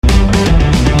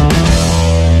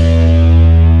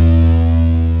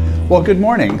Well, good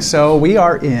morning. So we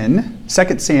are in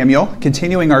 2 Samuel,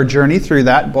 continuing our journey through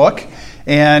that book,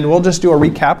 and we'll just do a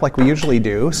recap like we usually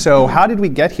do. So how did we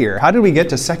get here? How did we get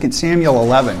to 2 Samuel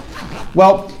 11?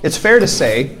 Well, it's fair to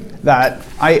say that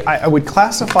I would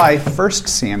classify 1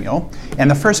 Samuel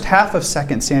and the first half of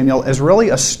 2 Samuel as really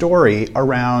a story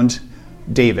around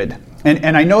David.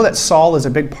 And I know that Saul is a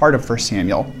big part of 1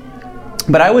 Samuel,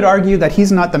 but I would argue that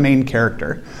he's not the main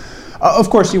character.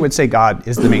 Of course, you would say God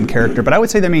is the main character, but I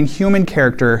would say the main human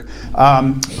character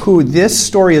who this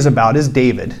story is about is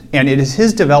David. And it is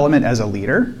his development as a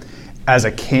leader, as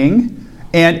a king,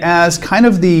 and as kind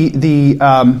of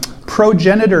the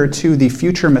progenitor to the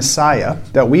future Messiah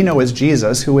that we know as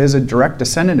Jesus, who is a direct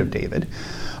descendant of David,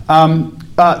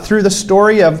 through the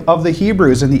story of the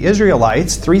Hebrews and the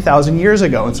Israelites 3,000 years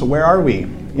ago. And so where are we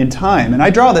in time? And I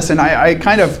draw this, and I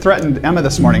kind of threatened Emma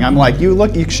this morning. I'm like,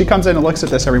 she comes in and looks at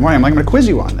this every morning. I'm like, I'm going to quiz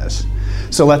you on this.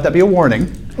 So let that be a warning.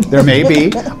 There may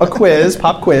be a quiz,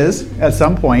 pop quiz, at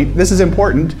some point. This is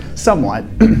important, somewhat.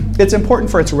 It's important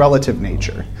for its relative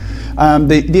nature.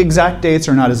 The exact dates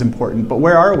are not as important, but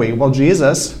where are we? Well,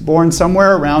 Jesus, born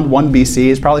somewhere around 1 BC,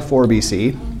 is probably 4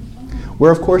 BC.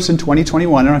 We're, of course, in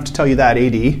 2021. I don't have to tell you that,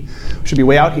 AD. We should be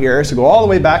way out here, so go all the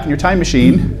way back in your time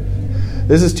machine.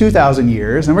 This is 2,000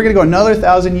 years, and we're going to go another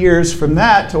 1,000 years from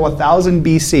that to 1,000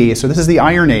 BC. So this is the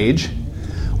Iron Age.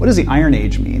 What does the Iron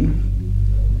Age mean?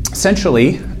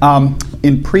 Essentially,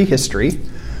 in prehistory,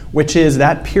 which is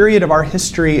that period of our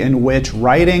history in which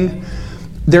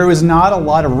there was not a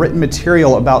lot of written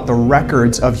material about the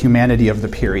records of humanity of the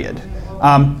period.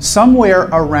 Somewhere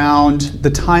around the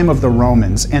time of the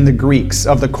Romans and the Greeks,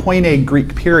 of the Koine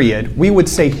Greek period, we would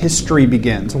say history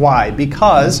begins. Why?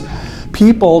 Because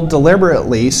people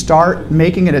deliberately start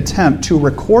making an attempt to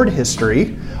record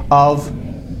history of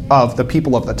the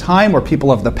people of the time or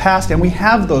people of the past, and we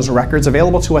have those records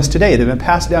available to us today. They've been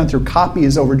passed down through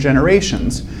copies over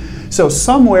generations. So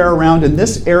somewhere around in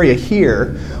this area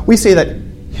here, we say that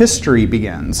history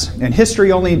begins. And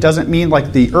history only doesn't mean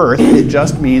like the earth, it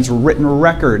just means written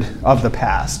record of the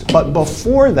past. But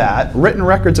before that, written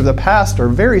records of the past are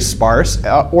very sparse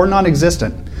or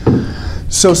non-existent.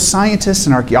 So scientists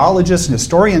and archaeologists and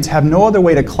historians have no other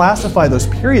way to classify those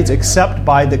periods except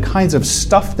by the kinds of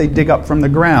stuff they dig up from the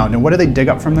ground. And what do they dig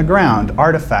up from the ground?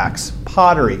 Artifacts,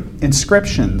 pottery,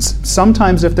 inscriptions,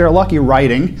 sometimes if they're lucky,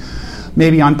 writing,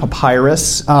 maybe on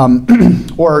papyrus,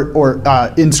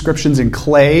 or inscriptions in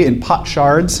clay and pot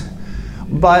shards.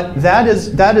 But that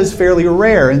is fairly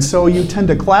rare, and so you tend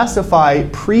to classify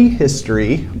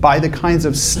prehistory by the kinds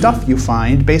of stuff you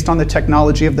find based on the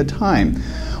technology of the time.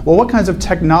 Well, what kinds of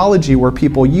technology were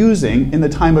people using in the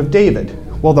time of David?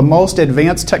 Well, the most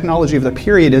advanced technology of the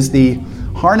period is the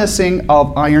harnessing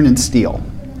of iron and steel.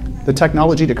 The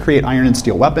technology to create iron and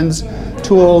steel weapons,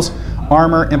 tools,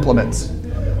 armor, implements.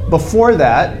 Before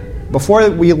that, before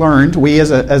we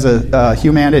as a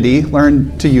humanity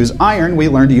learned to use iron, we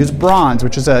learned to use bronze,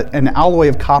 which is an alloy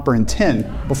of copper and tin.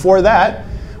 Before that,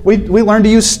 we learned to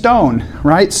use stone,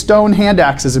 right? Stone hand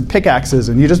axes and pickaxes,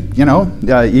 and you just,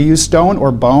 you use stone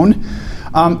or bone.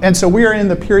 And so we are in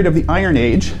the period of the Iron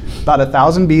Age, about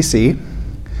 1000 BC,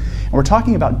 and we're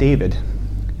talking about David.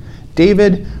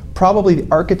 David, probably the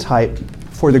archetype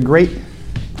for the great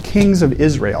kings of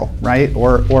Israel, right?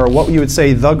 Or what you would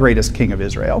say the greatest king of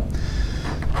Israel.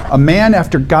 A man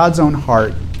after God's own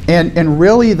heart. And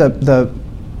really the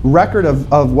record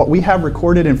of what we have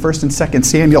recorded in 1 and 2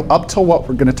 Samuel up to what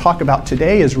we're going to talk about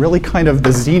today is really kind of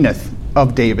the zenith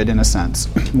of David in a sense.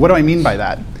 What do I mean by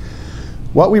that?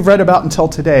 What we've read about until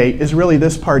today is really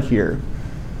this part here.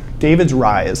 David's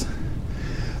rise.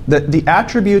 The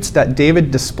attributes that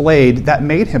David displayed that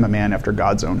made him a man after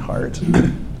God's own heart.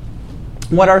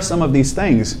 What are some of these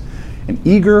things? An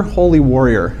eager, holy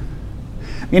warrior,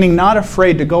 meaning not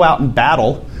afraid to go out and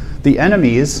battle the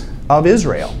enemies of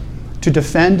Israel, to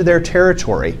defend their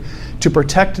territory, to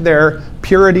protect their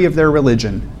purity of their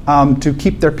religion, to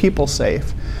keep their people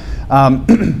safe.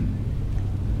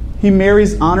 He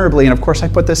marries honorably, and of course I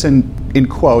put this in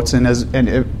quotes,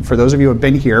 for those of you who have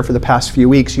been here for the past few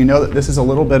weeks, you know that this is a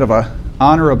little bit of a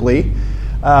honorably.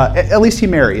 At least he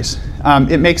marries.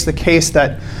 It makes the case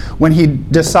that when he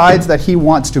decides that he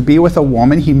wants to be with a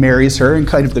woman, he marries her in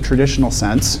kind of the traditional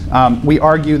sense. We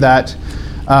argue that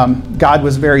God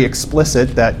was very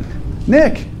explicit that,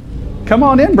 Nick, come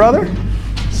on in, brother.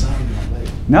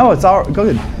 No, it's all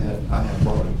good. I have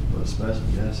brought a special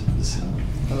guest.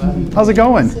 How's it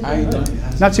going?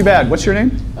 Not too bad. What's your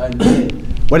name?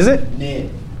 Ned. What is it?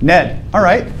 Ned. Ned. All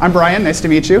right. I'm Brian. Nice to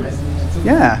meet you.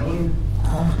 Yeah.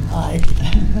 Hi.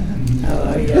 How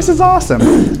are you? This is awesome.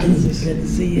 It's good to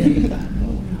see you.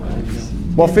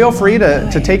 Well, feel free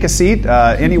to take a seat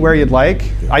anywhere you'd like.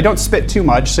 I don't spit too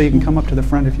much, so you can come up to the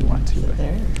front if you want to.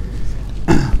 Hey,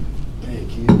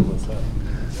 Keith, what's up?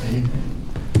 Hey.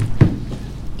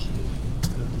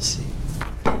 Good to see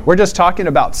you. We're just talking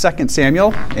about 2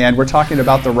 Samuel, and we're talking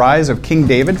about the rise of King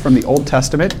David from the Old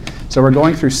Testament. So we're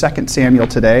going through 2 Samuel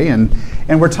today, and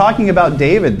we're talking about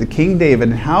David, the King David,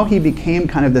 and how he became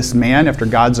kind of this man after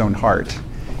God's own heart,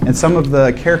 and some of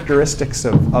the characteristics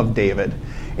of David.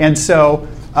 And so,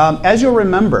 as you'll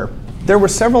remember, there were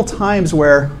several times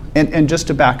where, and just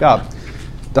to back up,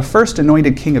 the first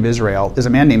anointed king of Israel is a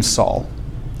man named Saul,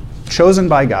 chosen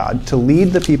by God to lead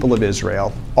the people of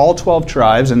Israel, all 12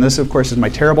 tribes, and this, of course, is my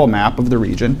terrible map of the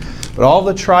region, but all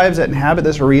the tribes that inhabit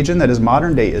this region that is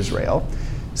modern-day Israel,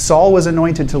 Saul was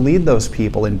anointed to lead those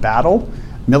people in battle,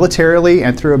 militarily,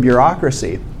 and through a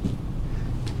bureaucracy.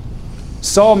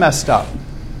 Saul messed up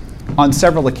on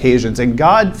several occasions, and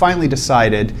God finally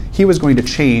decided he was going to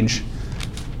change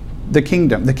the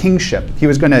kingdom, the kingship. He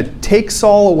was going to take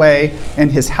Saul away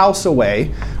and his house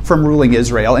away from ruling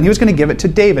Israel, and he was going to give it to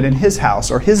David and his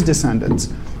house or his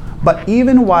descendants. But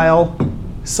even while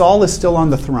Saul is still on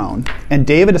the throne and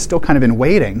David is still kind of in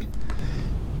waiting,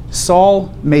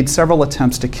 Saul made several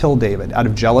attempts to kill David out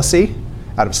of jealousy,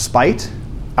 out of spite,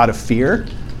 out of fear.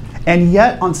 And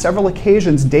yet, on several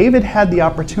occasions, David had the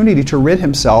opportunity to rid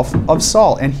himself of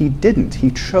Saul, and he didn't.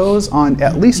 He chose on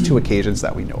at least 2 occasions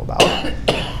that we know about.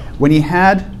 When he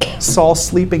had Saul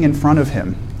sleeping in front of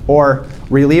him, or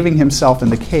relieving himself in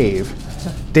the cave,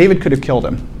 David could have killed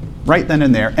him right then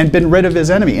and there and been rid of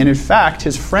his enemy. And in fact,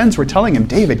 his friends were telling him,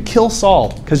 David, kill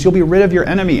Saul, because you'll be rid of your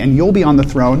enemy, and you'll be on the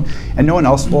throne, and no one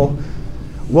else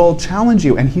will challenge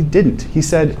you. And he didn't. He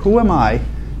said, who am I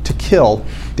to kill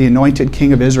the anointed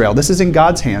king of Israel? This is in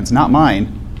God's hands, not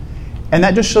mine. And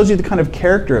that just shows you the kind of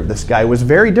character of this guy was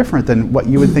very different than what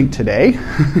you would think today,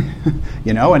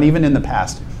 and even in the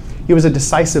past. He was a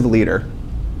decisive leader.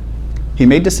 He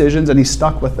made decisions and he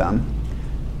stuck with them.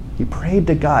 He prayed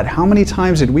to God. How many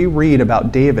times did we read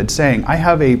about David saying, I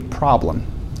have a problem.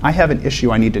 I have an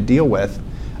issue I need to deal with.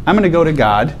 I'm going to go to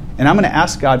God and I'm going to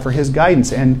ask God for his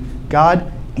guidance. And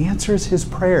God answers his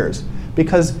prayers.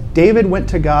 Because David went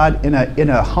to God in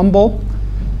a humble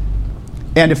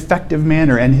and effective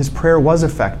manner, and his prayer was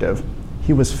effective.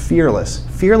 He was fearless.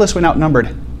 Fearless when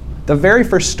outnumbered. The very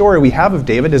first story we have of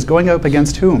David is going up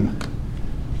against whom?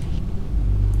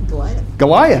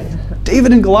 Goliath.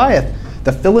 David and Goliath.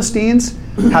 The Philistines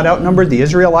had outnumbered the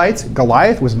Israelites.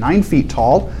 Goliath was 9 feet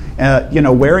tall,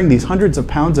 wearing these hundreds of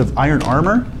pounds of iron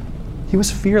armor. He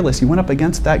was fearless. He went up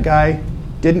against that guy.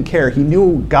 Didn't care. He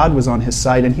knew God was on his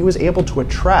side, and he was able to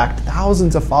attract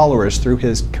thousands of followers through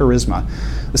his charisma,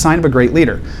 the sign of a great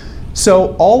leader.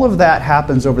 So all of that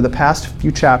happens over the past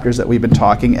few chapters that we've been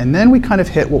talking, and then we kind of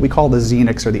hit what we call the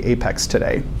zenith or the apex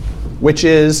today, which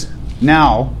is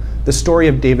now the story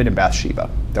of David and Bathsheba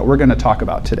that we're going to talk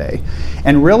about today.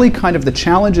 And really kind of the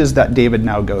challenges that David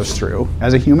now goes through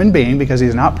as a human being, because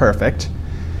he's not perfect,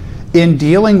 in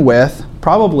dealing with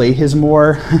probably his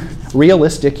more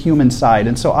realistic human side.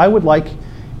 And so I would like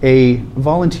a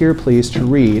volunteer, please, to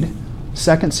read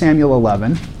 2 Samuel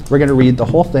 11. We're going to read the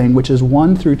whole thing, which is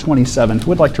 1 through 27.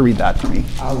 Who would like to read that for me?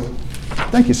 I would.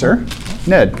 Thank you, sir.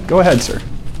 Ned, go ahead, sir.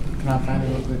 Can I find it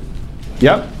real quick?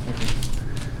 Yep. Okay.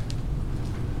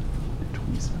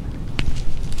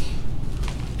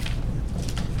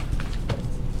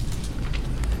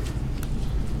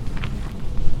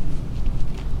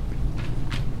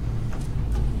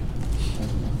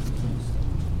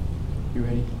 You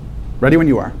ready? Ready when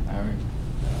you are. All right.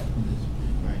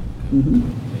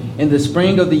 Mm-hmm. In the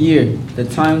spring of the year, the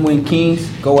time when kings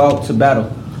go out to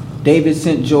battle, David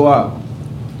sent Joab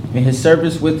and his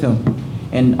servants with him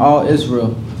and all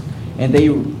Israel, and they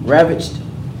ravaged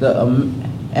the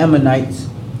Ammonites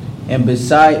and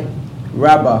beside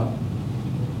Rabbah.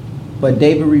 But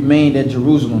David remained at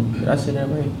Jerusalem. Did I say that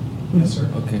right? Yes, sir.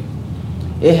 Okay.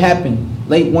 It happened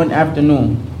late one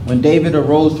afternoon when David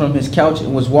arose from his couch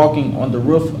and was walking on the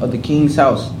roof of the king's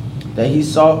house, that he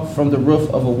saw from the roof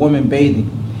of a woman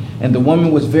bathing, and the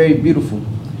woman was very beautiful.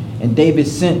 And David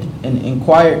sent and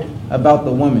inquired about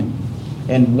the woman.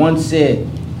 And one said,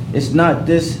 Is not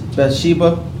this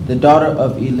Bathsheba, the daughter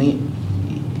of Eliam,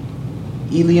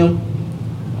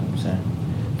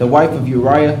 the wife of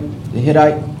Uriah the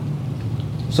Hittite?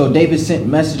 So David sent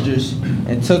messengers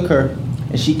and took her,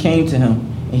 and she came to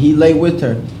him, and he lay with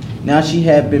her. Now she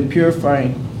had been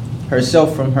purifying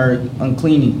herself from her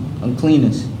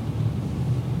uncleanness.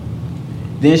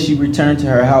 Then she returned to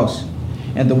her house,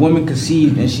 and the woman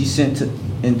conceived, and she sent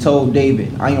and told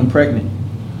David, I am pregnant.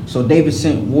 So David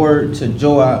sent word to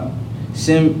Joab,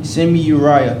 Send me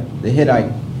Uriah the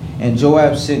Hittite. And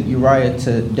Joab sent Uriah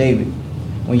to David.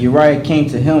 When Uriah came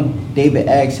to him, David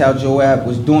asked how Joab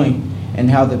was doing, and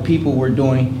how the people were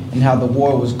doing, and how the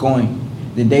war was going.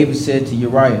 Then David said to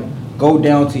Uriah, "Go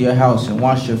down to your house and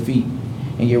wash your feet."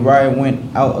 And Uriah went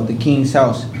out of the king's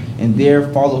house, and there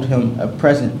followed him a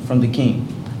present from the king.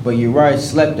 But Uriah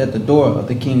slept at the door of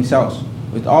the king's house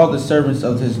with all the servants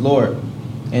of his lord,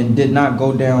 and did not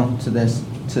go down to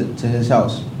his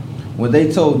house. When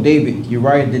they told David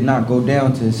Uriah did not go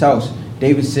down to his house,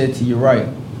 David said to Uriah,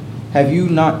 "Have you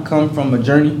not come from a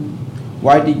journey?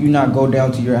 Why did you not go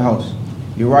down to your house?"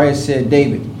 Uriah said,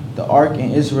 "David, the ark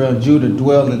and Israel and Judah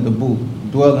dwell in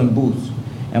booths,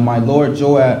 and my lord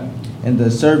Joab and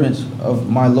the servants of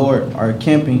my lord are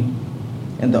camping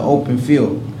in the open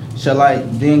field. Shall I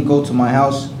then go to my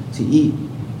house to eat,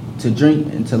 to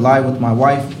drink, and to lie with my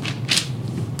wife?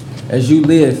 As you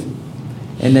live,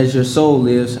 and as your soul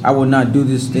lives, I will not do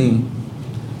this thing."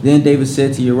 Then David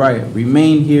said to Uriah,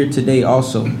 "Remain here today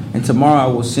also, and tomorrow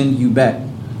I will send you back."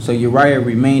 So Uriah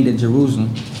remained in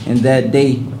Jerusalem, and that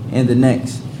day and the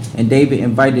next. And David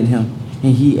invited him,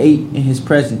 and he ate in his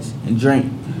presence and drank,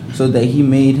 so that he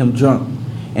made him drunk.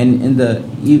 And in the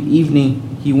evening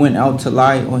he went out to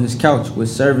lie on his couch with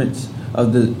servants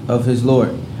of his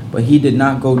lord, but he did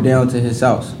not go down to his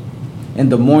house. In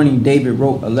the morning David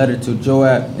wrote a letter to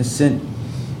Joab and sent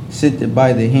it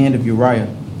by the hand of Uriah.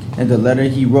 In the letter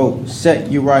he wrote,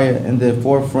 "Set Uriah in the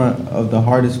forefront of the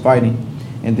hardest fighting,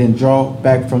 and then draw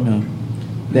back from him,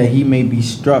 that he may be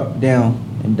struck down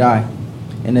and die."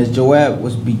 And as Joab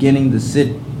was besieging the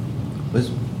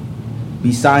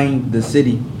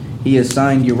city, he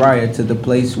assigned Uriah to the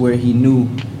place where he knew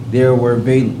there were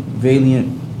valiant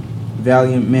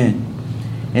men.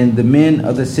 And the men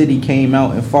of the city came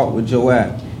out and fought with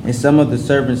Joab, and some of the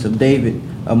servants of David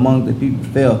among the people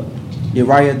fell.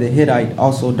 Uriah the Hittite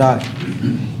also died.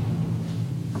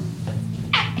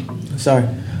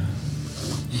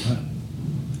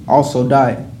 Also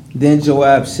died. Then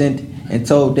Joab sent and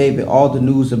told David all the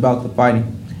news about the fighting.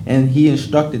 And he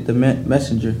instructed the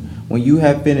messenger, "When you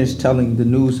have finished telling the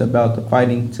news about the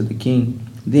fighting to the king,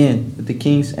 then if the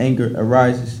king anger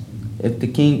rises,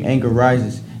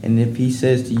 and if he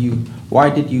says to you, 'Why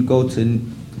did you go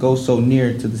so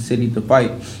near to the city to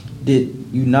fight? Did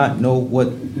you not know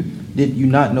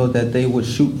that they would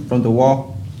shoot from the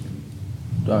wall?'"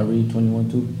 Do I read 21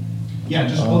 too? Yeah,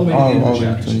 just all the way to the end of the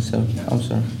chapter. 27. I'm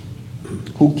sorry.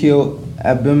 Who killed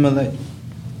Abimelech,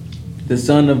 the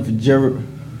son of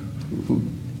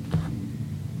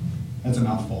That's a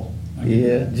mouthful.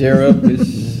 Jerub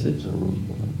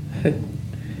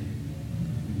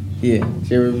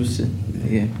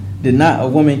Did not a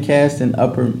woman cast an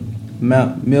upper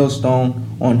millstone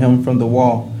on him from the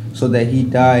wall, so that he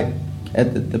died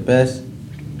at the best?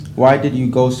 Why did you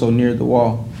go so near the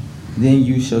wall? Then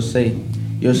you shall say,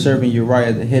 "Your servant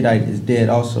Uriah the Hittite is dead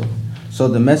also." So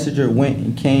the messenger went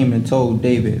and came and told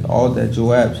David all that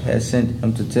Joab had sent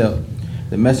him to tell.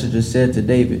 The messenger said to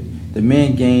David, "The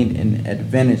men gained an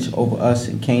advantage over us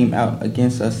and came out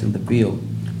against us in the field,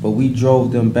 but we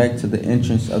drove them back to the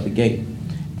entrance of the gate.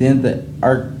 Then the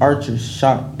archers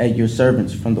shot at your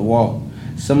servants from the wall.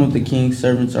 Some of the king's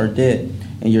servants are dead,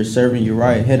 and your servant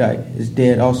Uriah Hittite is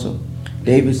dead also."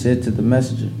 David said to the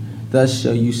messenger, "Thus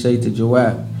shall you say to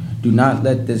Joab, 'Do not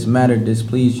let this matter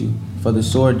displease you, for the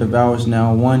sword devours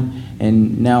now one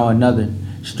and now another.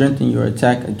 Strengthen your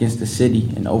attack against the city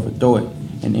and overthrow it,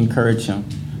 and encourage him.'"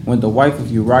 When the wife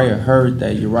of Uriah heard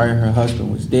that Uriah her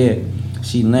husband was dead,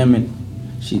 she lamented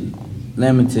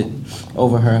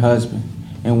over her husband.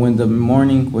 And when the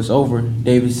mourning was over,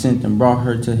 David sent and brought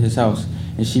her to his house,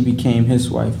 and she became his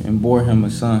wife and bore him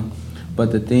a son.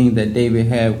 But the thing that David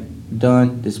had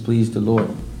done displeased the Lord.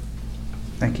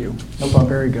 Thank you.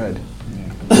 Very good.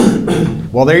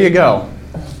 Well, there you go.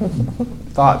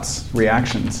 Thoughts,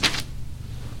 reactions.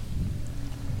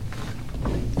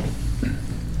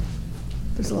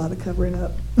 There's a lot of covering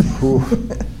up. Ooh.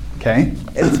 Okay.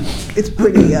 It's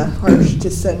pretty harsh to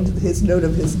send his note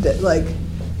of his death, like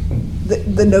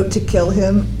the note to kill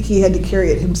him. He had to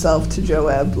carry it himself to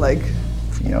Joab. Like,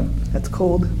 Yep. that's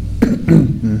cold.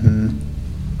 Mm-hmm.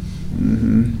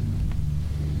 Mm-hmm.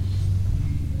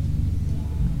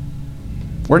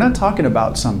 We're not talking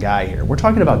about some guy here. We're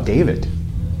talking about David.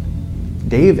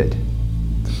 David.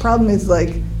 The problem is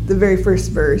like the very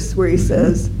first verse where he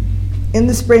says, "In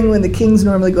the spring when the kings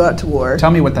normally go out to war,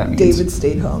 Tell me what that means. David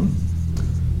stayed home."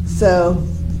 So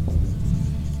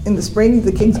in the spring,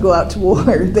 the kings go out to war.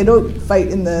 They don't fight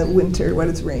in the winter when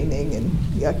it's raining and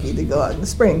yucky. They go out in the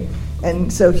spring.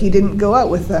 And so he didn't go out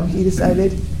with them. He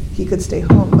decided he could stay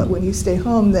home. But when you stay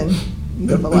home, then you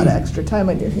have a lot of extra time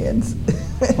on your hands.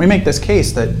 We make this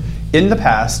case that in the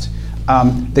past,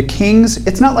 the kings,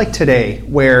 it's not like today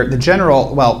where the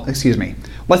general, let's say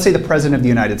the president of the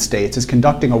United States is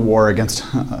conducting a war against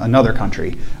another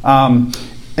country, and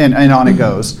on it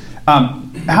goes.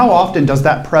 How often does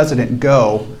that president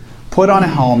go, put on a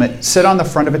helmet, sit on the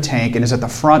front of a tank, and is at the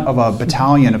front of a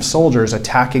battalion of soldiers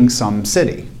attacking some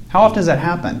city? How often does that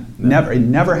happen? Never. It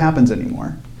never happens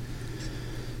anymore.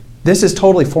 This is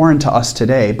totally foreign to us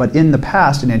today, but in the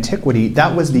past, in antiquity,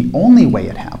 that was the only way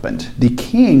it happened. The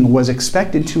king was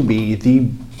expected to be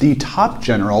the top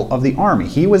general of the army.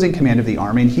 He was in command of the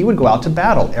army, and he would go out to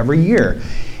battle every year.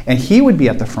 And he would be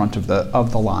at the front of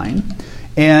the line.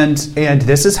 And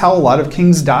this is how a lot of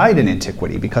kings died in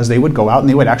antiquity, because they would go out and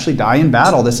they would actually die in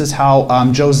battle. This is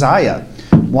how Josiah,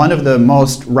 one of the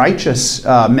most righteous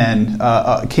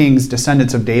kings,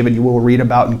 descendants of David, you will read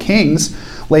about in Kings,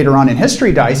 later on in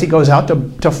history dies. He goes out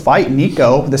to fight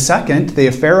Necho II,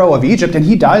 the pharaoh of Egypt, and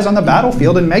he dies on the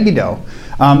battlefield in Megiddo,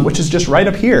 which is just right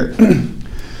up here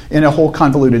in a whole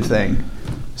convoluted thing.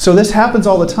 So this happens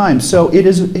all the time. So it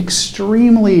is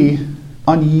extremely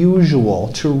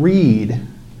unusual to read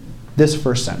this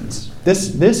first sentence. This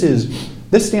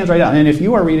stands right out. And if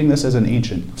you are reading this as an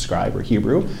ancient scribe or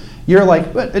Hebrew, you're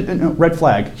like, red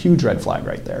flag, huge red flag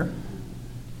right there.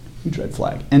 Huge red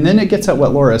flag. And then it gets at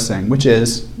what Laura is saying, which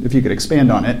is, if you could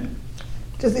expand on it.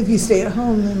 Just if you stay at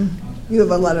home, then you have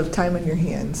a lot of time on your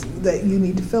hands that you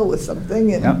need to fill with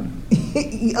something. And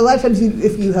a lot of times,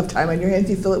 if you have time on your hands,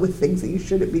 you fill it with things that you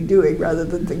shouldn't be doing rather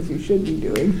than things you should be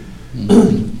doing.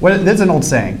 Well, that's an old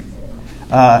saying.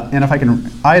 And if I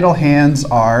can, idle hands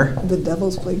are... The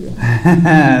devil's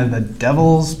playground. The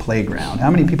devil's playground. How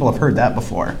many people have heard that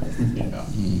before? Yeah.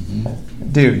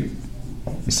 Dude,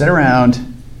 you sit around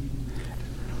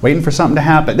waiting for something to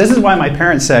happen. This is why my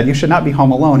parents said you should not be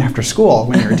home alone after school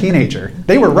when you're a teenager.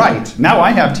 They were right. Now I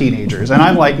have teenagers, and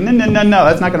I'm like, no,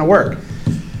 that's not going to work.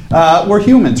 We're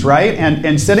humans, right?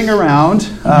 And sitting around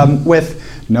with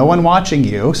no one watching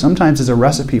you sometimes is a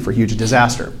recipe for huge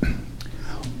disaster.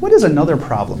 What is another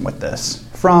problem with this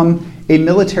from a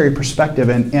military perspective?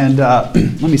 And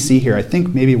let me see here. I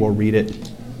think maybe we'll read it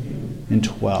in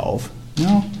 12.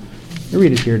 No? We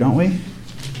read it here, don't we?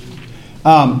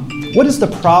 What is the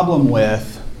problem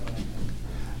with...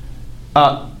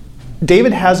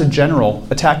 David has a general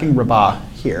attacking Rabbah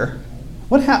here.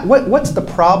 What's the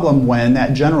problem when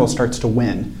that general starts to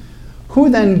win? Who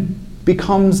then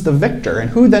becomes the victor? And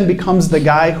who then becomes the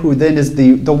guy who then is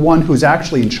the one who's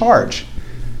actually in charge?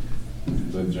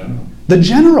 The general. The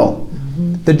general.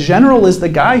 Mm-hmm. The general is the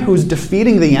guy who's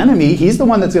defeating the enemy. He's the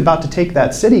one that's about to take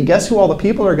that city. Guess who all the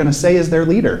people are going to say is their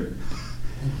leader?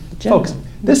 Folks,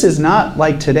 this is not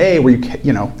like today where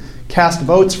you cast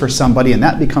votes for somebody and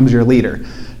that becomes your leader.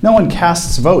 No one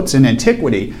casts votes in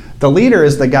antiquity. The leader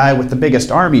is the guy with the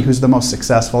biggest army who's the most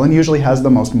successful and usually has the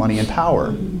most money and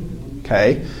power.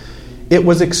 Okay? It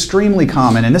was extremely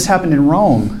common, and this happened in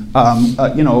Rome,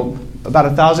 about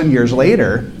 1,000 years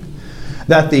later,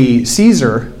 that the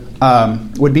Caesar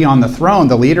would be on the throne,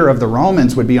 the leader of the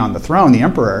Romans would be on the throne, the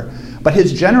emperor, but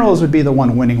his generals would be the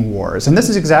one winning wars. And this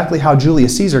is exactly how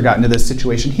Julius Caesar got into this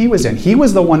situation he was in. He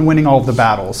was the one winning all of the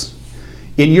battles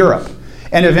in Europe.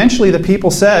 And eventually the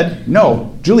people said,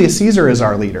 no, Julius Caesar is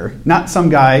our leader, not some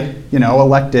guy,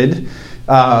 elected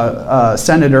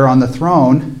senator on the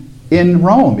throne in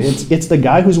Rome. It's the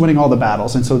guy who's winning all the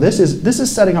battles. And so this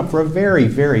is setting up for a very,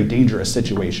 very dangerous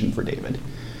situation for David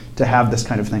to have this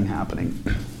kind of thing happening.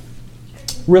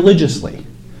 Religiously,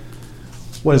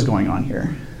 what is going on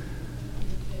here?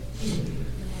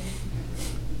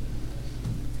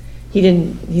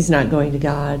 He's not going to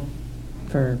God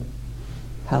for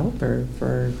help or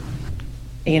for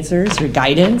answers or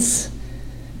guidance.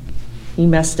 He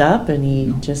messed up and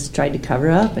he just tried to cover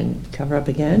up and cover up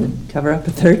again and cover up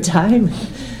a third time.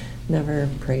 Never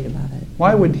prayed about it.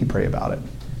 Why would he pray about it?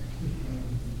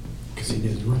 Because he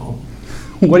did wrong.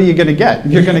 What are you going to get?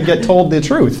 You're going to get told the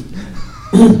truth.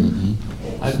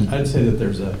 I'd say that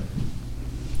there's a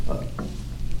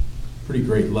pretty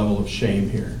great level of shame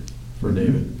here for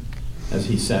David as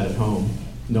he sat at home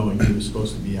knowing he was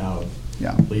supposed to be out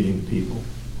leading the people.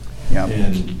 Yeah.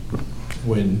 And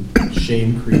when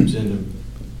shame creeps into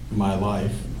my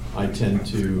life, I tend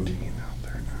to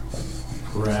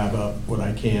grab up what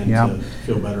I can to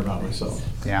feel better about myself.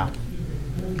 Yeah.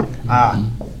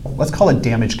 Let's call it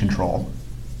damage control.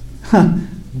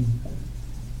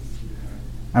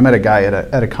 I met a guy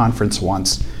at a conference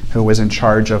once who was in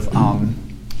charge of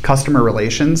customer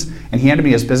relations, and he handed me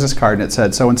his business card and it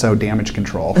said so-and-so damage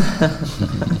control.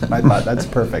 I thought, that's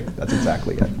perfect. That's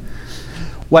exactly it.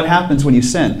 What happens when you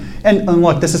sin? And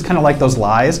look, this is kind of like those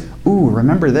lies. Ooh,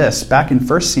 remember this. Back in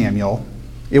 1 Samuel,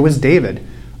 it was David.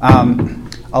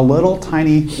 A little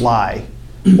tiny lie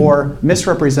or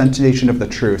misrepresentation of the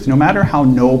truth, no matter how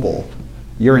noble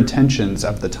your intentions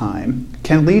of the time,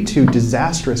 can lead to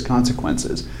disastrous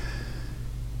consequences.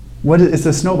 It's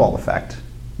the snowball effect.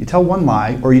 You tell one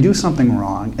lie or you do something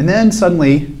wrong, and then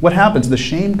suddenly what happens? The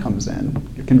shame comes in.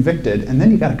 You're convicted, and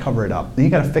then you got to cover it up. Then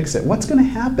you got to fix it. What's going to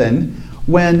happen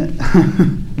when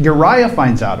Uriah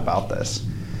finds out about this?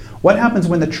 What happens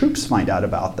when the troops find out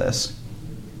about this?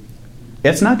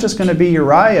 It's not just going to be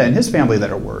Uriah and his family that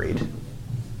are worried.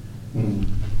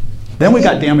 Then we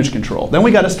got damage control. Then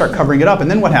we got to start covering it up.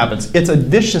 And then what happens? It's a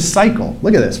vicious cycle.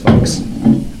 Look at this, folks.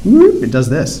 It does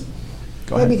this.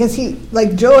 Go ahead. Because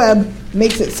Joab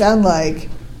makes it sound like,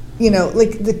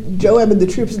 Joab and the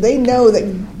troops, they know that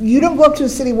you don't go up to a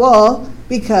city wall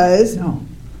because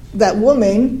that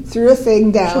woman threw a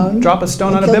thing down. She'll drop a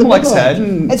stone on Abimelech's head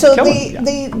and so kill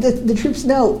him. The troops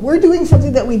know, we're doing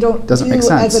something that we don't do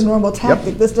as a normal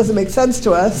tactic. Yep. This doesn't make sense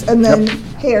to us. And then,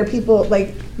 hey, are people,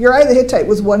 Uriah the Hittite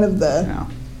was one of the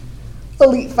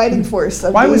elite fighting force.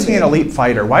 Why was he an elite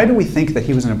fighter? Why do we think that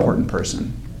he was an important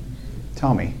person?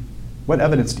 Tell me. What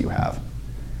evidence do you have?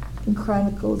 In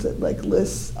Chronicles, it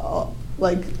lists all,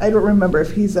 I don't remember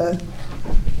if he's the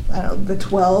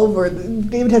 12 or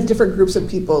David has different groups of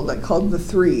people called the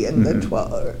 3 and the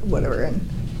 12 or whatever, and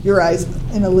Uriah's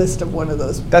in a list of one of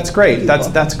those. That's great.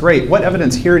 That's great. What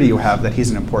evidence here do you have that he's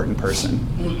an important person?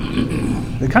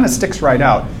 It kind of sticks right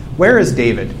out. Where is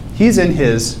David? He's in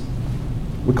his,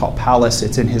 we call palace.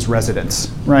 It's in his residence,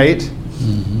 right?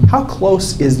 Mm-hmm. How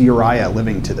close is Uriah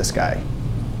living to this guy?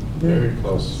 Very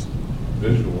close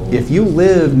visual. If you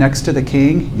live next to the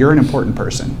king, you're an important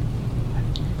person.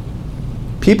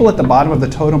 People at the bottom of the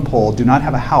totem pole do not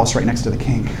have a house right next to the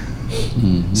king.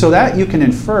 Mm-hmm. So that you can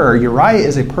infer Uriah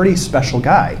is a pretty special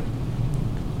guy.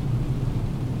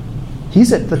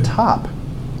 He's at the top.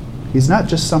 He's not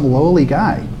just some lowly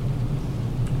guy.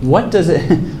 What does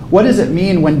it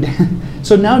mean when...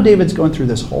 So now David's going through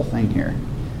this whole thing here.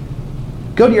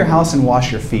 Go to your house and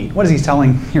wash your feet. What is he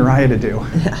telling Uriah to do?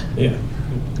 Yeah.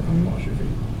 Wash your feet.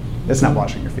 It's not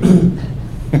washing your feet.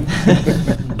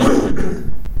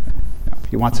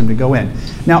 He wants him to go in.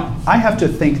 Now, I have to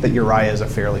think that Uriah is a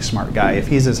fairly smart guy. If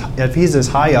he's as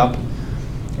high up,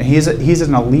 and he's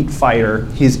an elite fighter,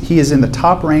 he is in the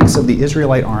top ranks of the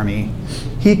Israelite army,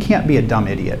 he can't be a dumb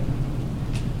idiot.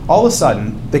 All of a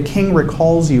sudden, the king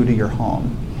recalls you to your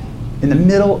home in the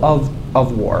middle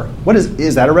of war. What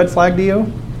is that a red flag to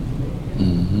you?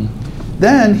 Mm-hmm.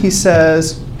 Then he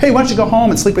says, hey, why don't you go home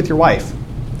and sleep with your wife?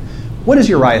 What is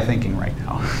Uriah thinking right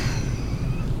now?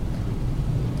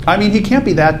 I mean, he can't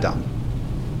be that dumb.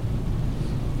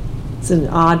 It's an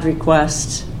odd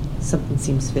request. Something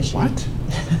seems fishy. What?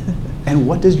 And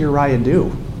what does Uriah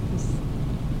do?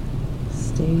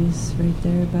 Stays right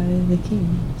there by the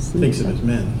king. Thinks of his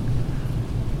men.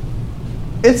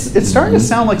 It's starting to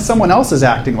sound like someone else is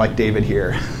acting like David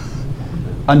here.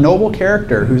 A noble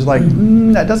character who's like,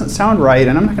 that doesn't sound right,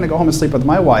 and I'm not going to go home and sleep with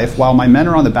my wife while my men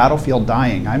are on the battlefield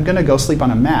dying. I'm going to go sleep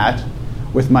on a mat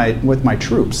with my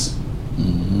troops.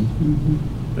 Mm-hmm.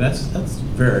 Mm-hmm. But that's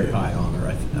very high honor.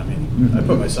 I mean, I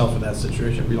put myself in that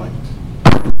situation. I'd be like,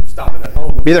 stop it at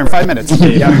home. Be there in 5 minutes.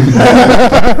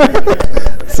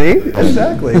 See?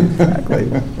 Exactly.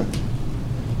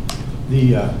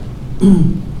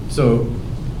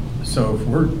 So if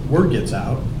word gets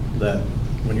out that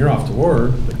when you're off to war,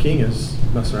 the king is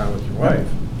messing around with your wife.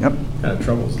 Yep. What kind of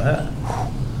trouble is that?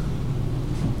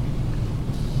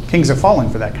 Kings are falling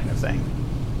for that kind of thing.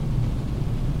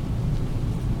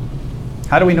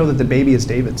 How do we know that the baby is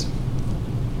David's?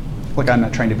 Look, I'm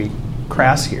not trying to be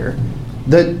crass here.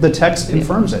 The text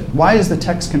confirms it. Why does the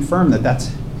text confirm that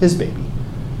that's his baby?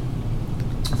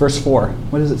 Verse 4,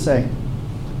 what does it say?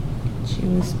 She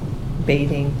was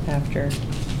bathing after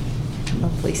a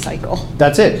monthly cycle.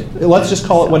 That's it. Let's just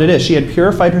call it what it is. She had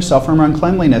purified herself from her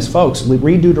uncleanliness. Folks,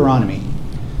 read Deuteronomy.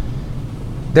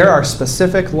 There are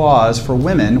specific laws for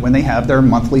women when they have their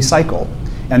monthly cycle.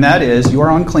 And that is, you are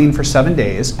unclean for 7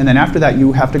 days, and then after that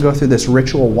you have to go through this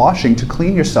ritual washing to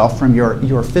clean yourself from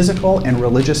your physical and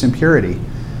religious impurity.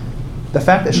 The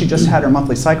fact that she just had her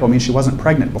monthly cycle means she wasn't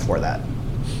pregnant before that.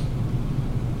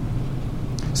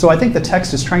 So I think the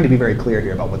text is trying to be very clear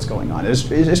here about what's going on.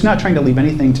 It's not trying to leave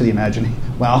anything to the imagination.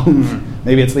 Well,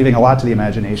 maybe it's leaving a lot to the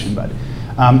imagination, but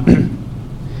I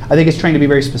think it's trying to be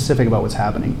very specific about what's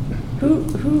happening. Who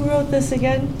wrote this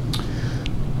again?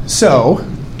 So,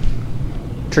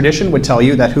 tradition would tell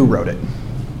you that who wrote it?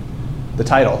 The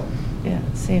title. Yeah,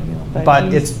 Samuel.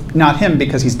 But it's not him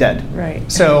because he's dead.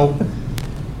 Right. So,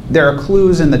 there are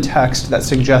clues in the text that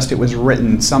suggest it was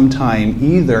written sometime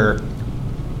either.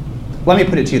 Let me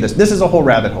put it to you this is a whole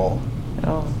rabbit hole.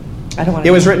 Oh, I don't want.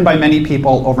 It was written by many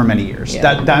people over many years. Yeah.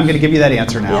 That I'm going to give you that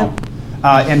answer now.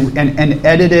 Yep. And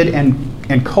edited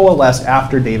and coalesced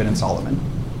after David and Solomon.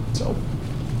 So,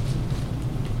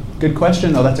 good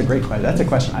question. Oh, that's a great question. That's a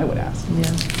question I would ask.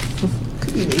 Yeah.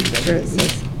 Could be Nathan. Sure it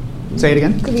says. Say it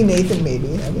again. Could be Nathan,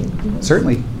 maybe. I mean,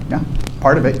 Certainly, yeah.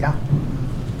 Part of it, yeah.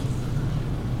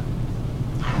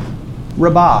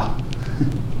 Rabbah.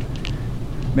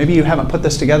 Maybe you haven't put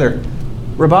this together.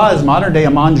 Rabbah is modern day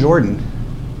Amman, Jordan.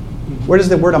 Where does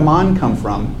the word Amman come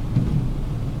from?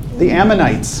 The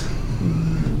Ammonites.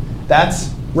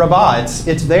 That's Rabbah.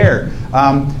 It's there.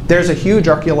 There's a huge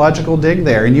archaeological dig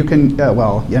there, and you can,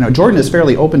 Jordan is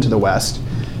fairly open to the west,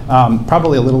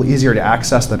 probably a little easier to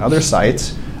access than other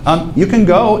sites. You can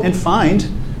go and find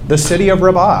the city of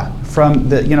Rabbah from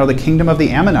the kingdom of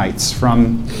the Ammonites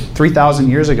from 3,000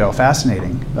 years ago.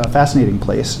 Fascinating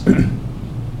place.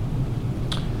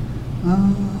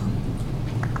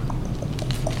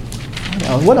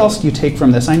 What else do you take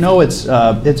from this? I know it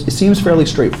seems fairly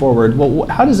straightforward. Well,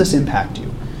 how does this impact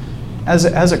you? As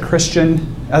a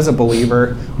Christian, as a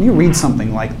believer, when you read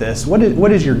something like this, what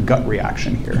is your gut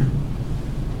reaction here?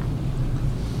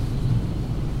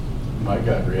 My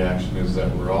gut reaction is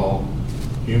that we're all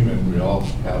human. We all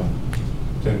have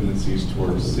tendencies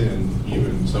towards sin.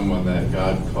 Even someone that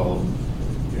God called,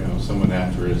 someone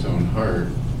after his own heart.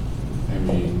 I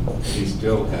mean, he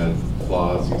still had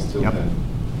flaws. He still had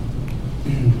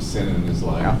sin in his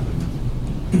life.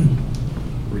 Yeah.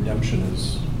 Redemption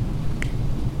is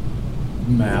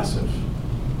massive.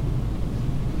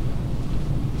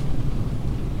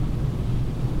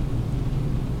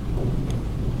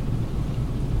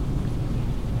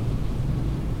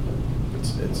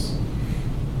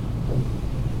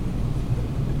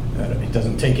 It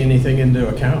doesn't take anything into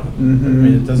account. Mm-hmm. I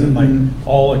mean, it doesn't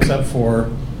all except for.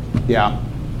 Yeah.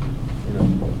 I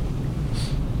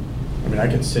mean, I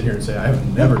can sit here and say I have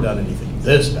never done anything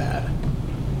this bad,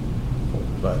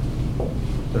 but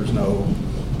there's no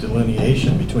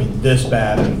delineation between this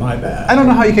bad and my bad. I don't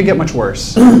know how you could get much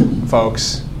worse,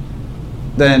 folks,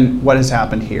 than what has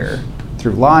happened here.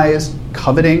 Through lies,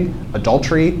 coveting,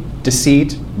 adultery,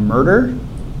 deceit, murder.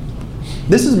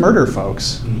 This is murder,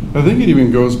 folks. I think it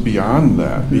even goes beyond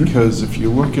that, because if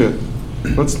you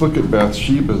let's look at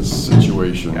Bathsheba's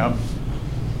situation. Yep.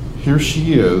 Here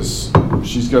she is.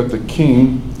 She's got the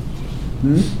king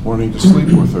wanting to sleep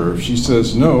with her. If she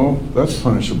says no, that's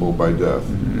punishable by death.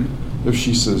 If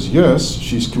she says yes,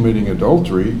 she's committing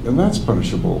adultery, and that's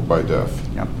punishable by death.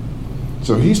 Yep.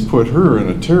 So he's put her in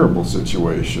a terrible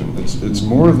situation. It's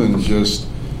more than just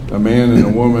a man and a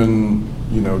woman,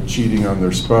 cheating on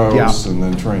their spouse and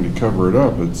then trying to cover it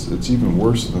up. It's even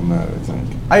worse than that, I think.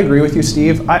 I agree with you,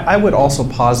 Steve. I would also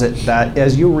posit that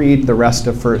as you read the rest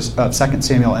of 2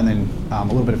 Samuel and then a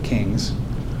little bit of Kings,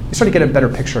 you sort of get a better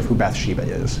picture of who Bathsheba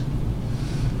is.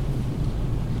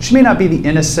 She may not be the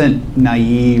innocent,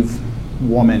 naive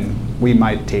woman we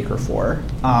might take her for.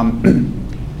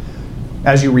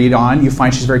 As you read on, you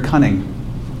find she's very cunning.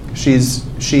 She is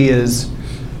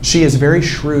very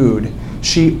shrewd.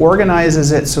 She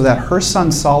organizes it so that her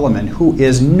son Solomon, who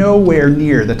is nowhere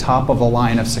near the top of the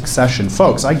line of succession,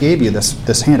 folks, I gave you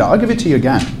this handout. I'll give it to you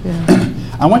again. Yeah.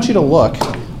 I want you to look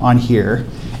on here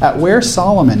at where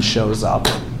Solomon shows up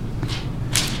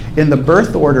in the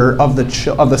birth order of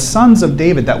the sons of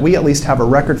David that we at least have a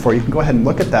record for. You can go ahead and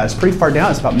look at that. It's pretty far down.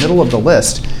 It's about middle of the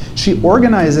list. She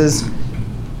organizes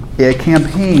a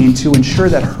campaign to ensure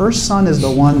that her son is the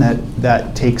one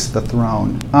that takes the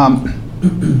throne.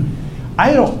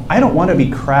 I don't want to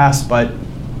be crass, but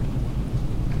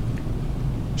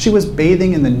she was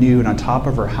bathing in the nude on top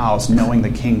of her house, knowing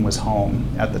the king was home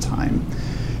at the time.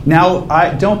 Now,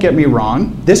 don't get me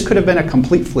wrong. This could have been a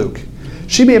complete fluke.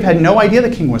 She may have had no idea the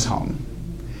king was home.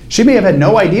 She may have had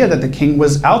no idea that the king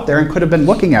was out there and could have been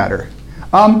looking at her.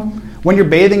 When you're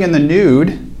bathing in the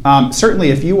nude, certainly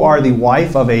if you are the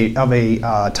wife of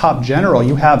a top general,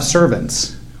 you have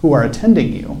servants who are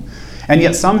attending you. And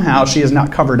yet somehow she is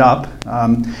not covered up.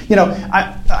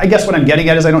 I guess what I'm getting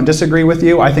at is I don't disagree with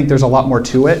you. I think there's a lot more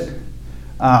to it.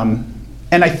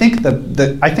 And I think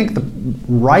the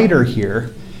writer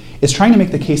here is trying to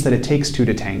make the case that it takes two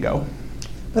to tango.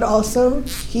 But also,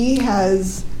 he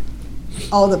has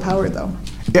all the power, though.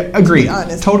 Yeah, agree.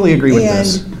 Totally agree with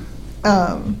this.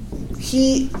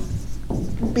 He,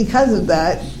 because of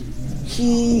that,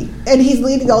 he's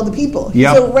leading all the people.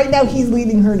 Yep. So right now he's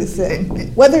leading her to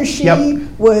sin. Whether she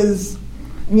was,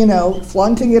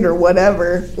 flaunting it or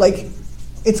whatever, like,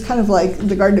 it's kind of like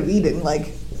the Garden of Eden.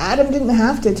 Like, Adam didn't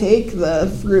have to take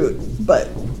the fruit, but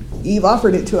Eve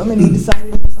offered it to him, and he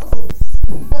decided, oh,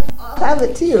 I'll have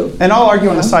it too. And I'll argue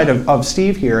on the side of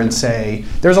Steve here and say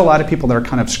there's a lot of people that are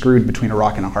kind of screwed between a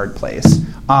rock and a hard place.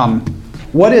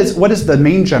 What is the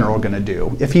main general going to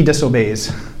do if he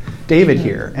disobeys David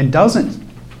here and doesn't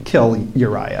kill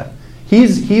Uriah?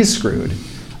 He's screwed.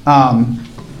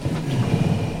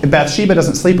 Bathsheba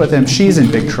doesn't sleep with him, she's in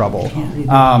big trouble.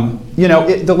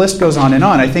 The list goes on and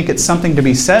on. I think it's something to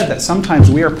be said that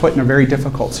sometimes we are put in a very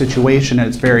difficult situation, and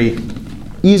it's very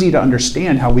easy to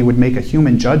understand how we would make a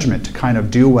human judgment to kind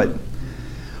of do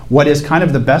what is kind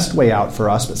of the best way out for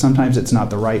us, but sometimes it's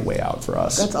not the right way out for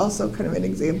us. That's also kind of an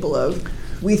example of,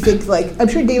 we think I'm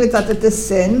sure David thought that this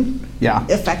sin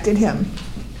affected him.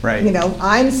 Right.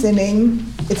 I'm sinning,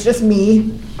 it's just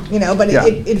me. But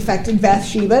it affected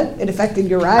Bathsheba. It affected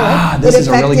Uriah. This is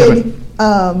a really good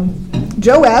one.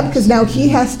 Joab, because now he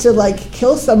has to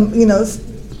kill some,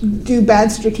 do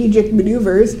bad strategic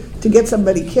maneuvers to get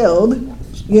somebody killed.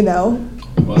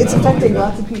 Well, it's affecting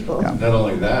lots of people. Yeah. Not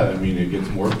only that, it gets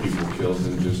more people killed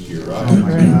than just Uriah. Oh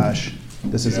my gosh,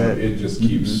 this is it. It just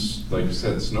keeps, like you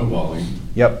said, snowballing.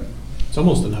 Yep. It's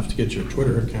almost enough to get your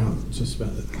Twitter account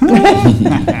suspended.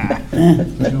 I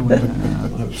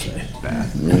would say.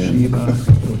 Bathsheba,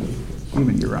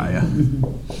 even Uriah.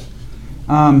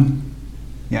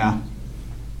 Yeah.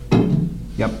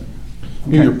 Yep.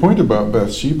 Okay. Your point about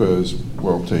Bathsheba is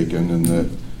well taken, in that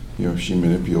she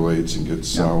manipulates and gets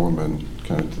Solomon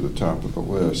kind of to the top of the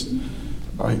list.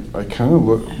 I kind of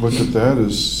look at that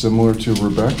as similar to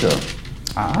Rebecca.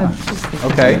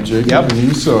 Okay. Jacob and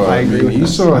Esau. I agree with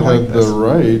Esau this. had the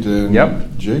right,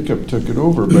 and Jacob took it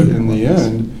over. But in the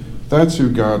end, that's who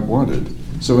God wanted.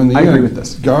 So in the I end, agree with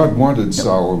this. God wanted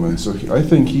Solomon. So I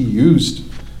think he used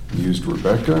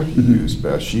Rebecca, he used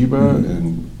Bathsheba,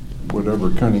 and whatever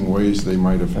cunning ways they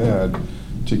might have had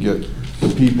to get the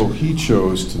people he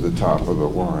chose to the top of the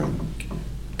line.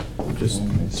 Just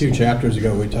 2 chapters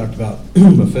ago, we talked about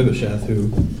Mephibosheth,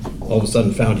 who all of a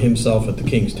sudden found himself at the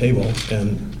king's table,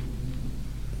 and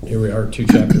here we are 2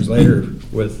 chapters later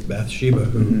with Bathsheba,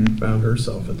 who found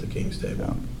herself at the king's table.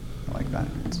 Yeah, I like that.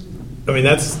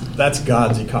 That's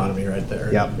God's economy right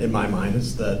there. Yep. In my mind,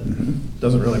 is that it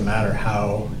doesn't really matter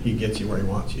how he gets you where he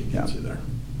wants you, he gets you there.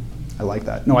 I like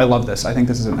that. No, I love this. I think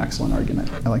this is an excellent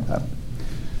argument. I like that.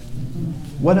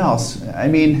 What else?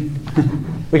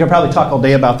 We could probably talk all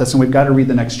day about this, and we've got to read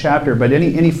the next chapter, but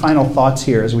any final thoughts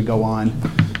here as we go on?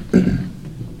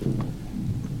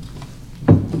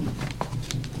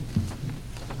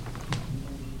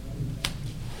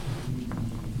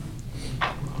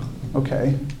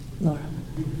 Okay. Laura.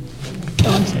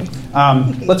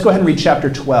 Let's go ahead and read chapter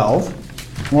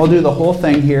 12. We'll do the whole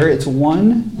thing here. It's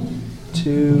 1,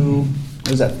 2,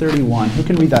 what is that, 31. Who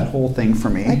can read that whole thing for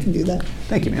me? I can do that.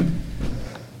 Thank you, ma'am.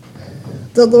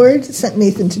 The Lord sent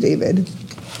Nathan to David.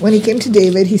 When he came to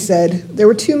David, he said, "There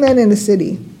were 2 men in a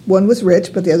city. One was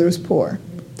rich, but the other was poor.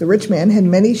 The rich man had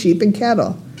many sheep and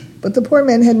cattle, but the poor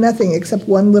man had nothing except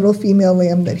one little female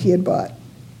lamb that he had bought.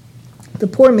 The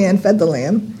poor man fed the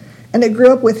lamb, and it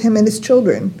grew up with him and his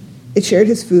children. It shared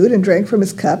his food and drank from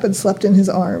his cup and slept in his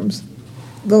arms.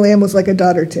 The lamb was like a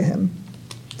daughter to him.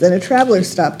 Then a traveler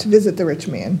stopped to visit the rich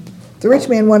man. The rich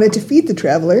man wanted to feed the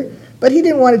traveler, but he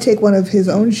didn't want to take one of his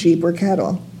own sheep or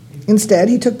cattle. Instead,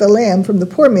 he took the lamb from the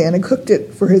poor man and cooked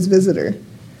it for his visitor.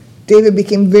 David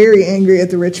became very angry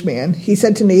at the rich man. He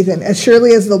said to Nathan, "As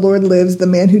surely as the Lord lives, the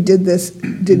man who did this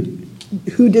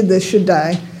should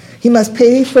die. He must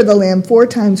pay for the lamb 4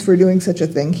 times for doing such a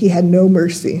thing. He had no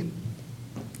mercy."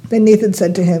 Then Nathan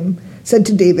said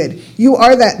to David, "You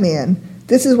are that man.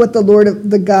 This is what the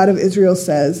Lord, the God of Israel,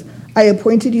 says. I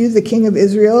appointed you the king of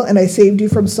Israel, and I saved you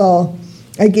from Saul.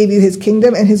 I gave you his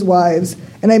kingdom and his wives,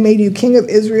 and I made you king of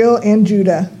Israel and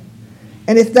Judah.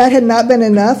 And if that had not been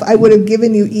enough, I would have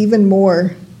given you even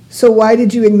more. So why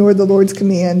did you ignore the Lord's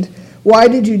command? Why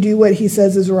did you do what he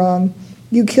says is wrong?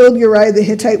 You killed Uriah the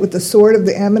Hittite with the sword of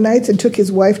the Ammonites and took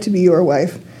his wife to be your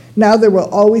wife. Now there will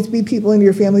always be people in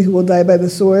your family who will die by the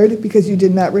sword because you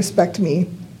did not respect me.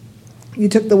 You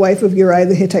took the wife of Uriah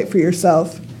the Hittite for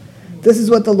yourself. This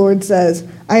is what the Lord says.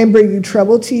 I am bringing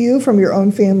trouble to you from your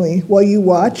own family. While you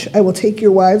watch, I will take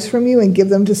your wives from you and give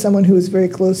them to someone who is very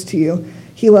close to you.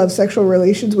 He will have sexual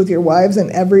relations with your wives,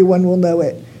 and everyone will know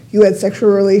it. You had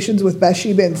sexual relations with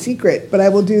Bathsheba in secret, but I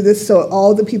will do this so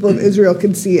all the people of Israel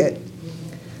can see it."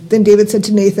 Then David said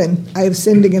to Nathan, "I have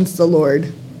sinned against the Lord."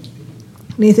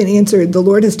 Nathan answered, "The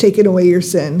Lord has taken away your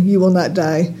sin. You will not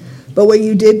die. But what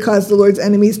you did caused the Lord's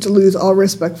enemies to lose all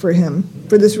respect for him.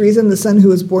 For this reason, the son who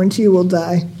was born to you will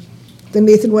die." Then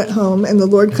Nathan went home, and the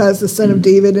Lord caused the son of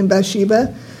David and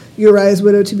Bathsheba Uriah's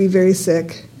widow to be very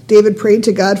sick. David prayed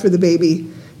to God for the baby.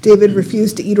 David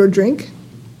refused to eat or drink,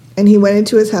 and he went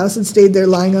into his house and stayed there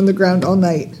lying on the ground all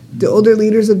night. The older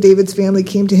leaders of David's family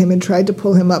came to him and tried to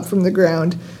pull him up from the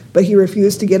ground, but he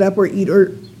refused to get up or eat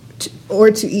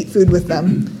or to eat food with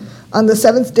them. On the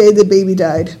 7th day, the baby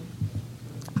died.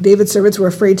 David's servants were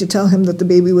afraid to tell him that the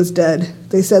baby was dead.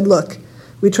 They said, "Look,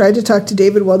 we tried to talk to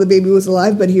David while the baby was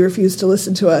alive, but he refused to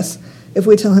listen to us. If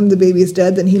we tell him the baby is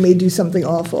dead, then he may do something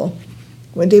awful."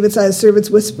 When David saw his servants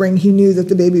whispering, he knew that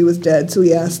the baby was dead, so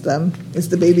he asked them, "Is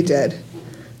the baby dead?"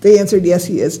 They answered, "Yes,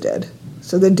 he is dead."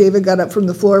 So then David got up from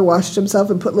the floor, washed himself,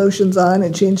 and put lotions on,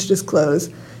 and changed his clothes.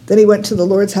 Then he went to the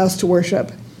Lord's house to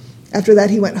worship. After that,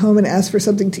 he went home and asked for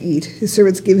something to eat. His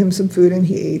servants gave him some food, and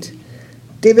he ate.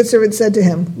 David's servant said to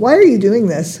him, "Why are you doing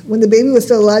this? When the baby was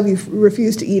still alive, you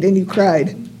refused to eat, and you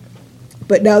cried.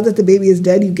 But now that the baby is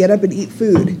dead, you get up and eat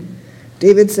food."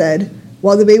 David said,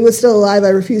 "While the baby was still alive, I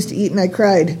refused to eat, and I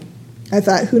cried. I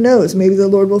thought, who knows, maybe the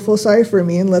Lord will feel sorry for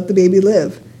me and let the baby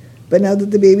live. But now that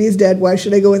the baby is dead, why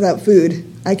should I go without food?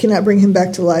 I cannot bring him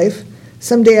back to life.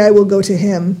 Someday I will go to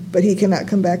him, but he cannot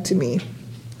come back to me."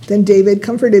 Then David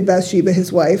comforted Bathsheba,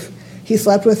 his wife. He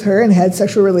slept with her and had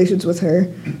sexual relations with her.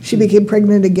 She became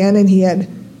pregnant again,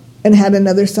 and had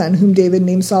another son, whom David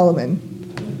named Solomon.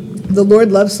 The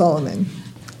Lord loved Solomon.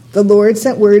 The Lord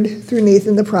sent word through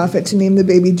Nathan the prophet to name the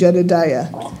baby Jedediah,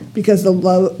 because the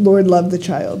Lord loved the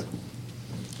child.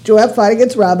 Joab fought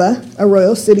against Rabbah, a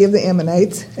royal city of the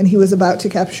Ammonites, and he was about to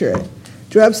capture it.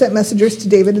 Joab sent messengers to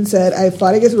David and said, "I have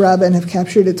fought against Rabbah and have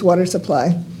captured its water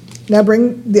supply. Now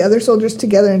bring the other soldiers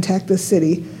together and attack this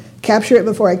city. Capture it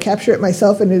before I capture it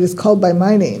myself, and it is called by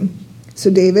my name." So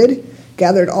David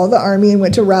gathered all the army and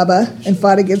went to Rabbah and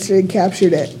fought against it and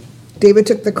captured it. David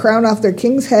took the crown off their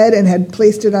king's head and had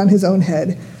placed it on his own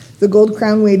head. The gold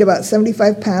crown weighed about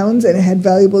 75 pounds, and it had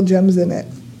valuable gems in it.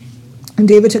 And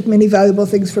David took many valuable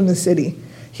things from the city.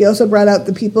 He also brought out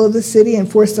the people of the city and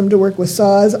forced them to work with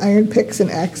saws, iron picks, and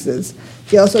axes.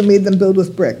 He also made them build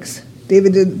with bricks.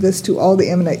 David did this to all the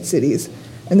Ammonite cities.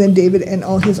 And then David and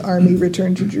all his army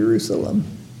returned to Jerusalem.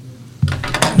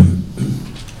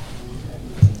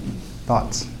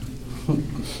 Thoughts?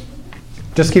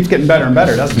 Just keeps getting better and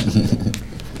better, doesn't it?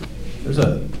 There's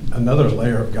another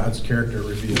layer of God's character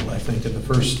revealed, I think, in the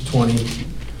first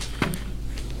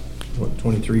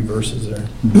 23 verses there.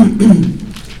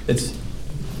 It's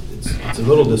a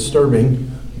little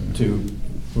disturbing to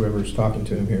whoever's talking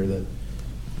to him here that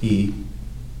he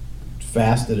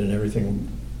fasted and everything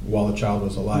while the child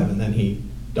was alive, and then he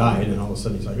died, and all of a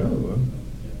sudden he's like, "Oh, well,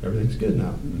 everything's good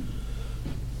now."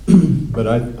 But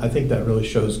I think that really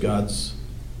shows God's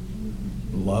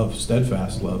love,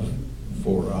 steadfast love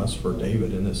for us, for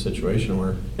David in this situation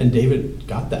and David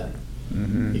got that.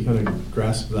 Mm-hmm. He kind of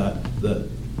grasped that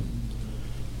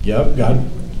yep, God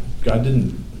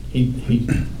didn't,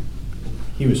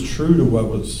 he was true to what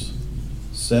was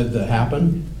said to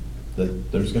happen,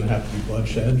 that there's going to have to be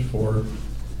bloodshed for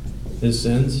his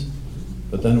sins.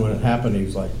 But then when it happened, he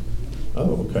was like,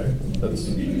 "Oh, okay, that's."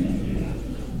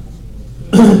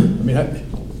 I mean,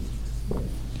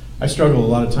 I struggle a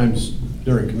lot of times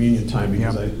during communion time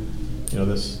because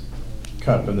this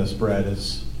cup and this bread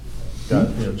is got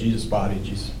Jesus' body,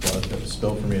 Jesus' blood that was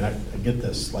spilled for me, and I get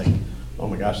this like, oh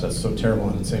my gosh, that's so terrible,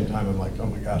 and at the same time I'm like, oh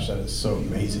my gosh, that is so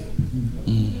amazing.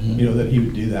 Mm-hmm. That he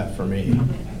would do that for me,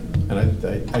 and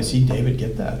I see David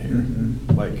get that here,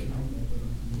 mm-hmm. Like,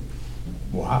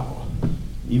 wow,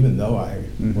 even though I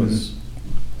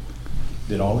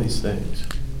did all these things.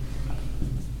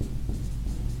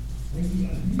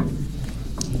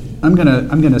 I'm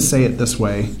gonna say it this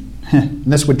way.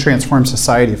 This would transform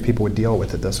society if people would deal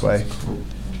with it this way.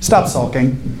 Stop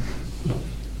sulking.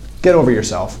 Get over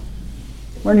yourself.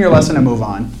 Learn your lesson and move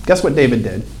on. Guess what David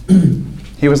did?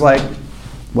 He was like,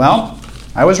 "Well,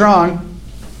 I was wrong.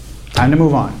 Time to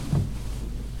move on."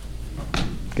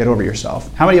 Get over yourself.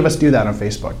 How many of us do that on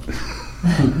Facebook?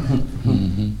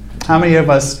 How many of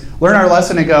us learn our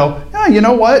lesson and go, "Oh, you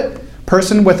know what?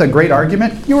 Person with a great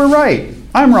argument, you were right.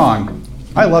 I'm wrong.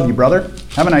 I love you, brother.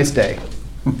 Have a nice day."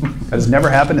 That has never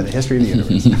happened in the history of the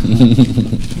universe.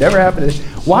 Never happened.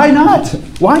 Why not?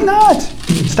 Why not?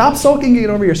 Stop sulking and get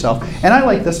over yourself. And I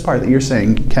like this part that you're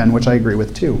saying, Ken, which I agree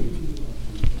with too.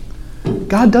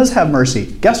 God does have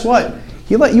mercy. Guess what?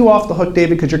 He let you off the hook,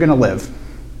 David, because you're going to live.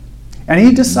 And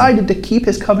he decided to keep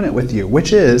his covenant with you,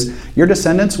 which is your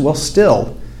descendants will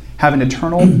still have an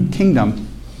eternal kingdom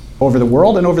over the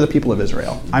world and over the people of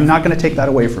Israel. I'm not going to take that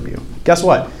away from you. Guess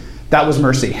what? That was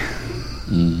mercy.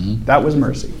 Mm-hmm. That was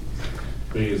mercy.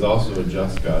 But he's also a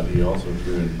just God. He also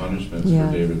threw in punishments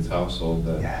for David's household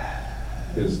that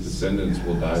his descendants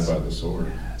will die by the sword.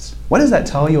 this. What does that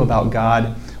tell you about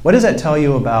God? What does that tell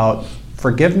you about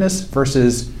forgiveness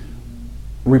versus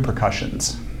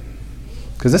repercussions?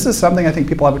 Because this is something I think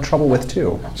people have trouble with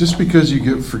too. Just because you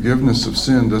get forgiveness of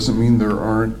sin doesn't mean there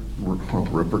aren't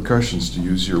repercussions, to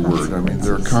use your word. I mean,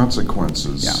 there are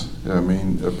consequences. Yeah. I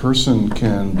mean, a person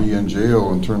can be in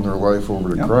jail and turn their life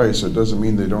over to Christ. It doesn't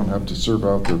mean they don't have to serve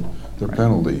out their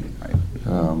penalty.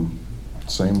 Right.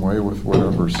 Same way with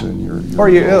whatever sin you're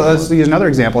or let's use another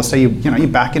example. Let's say you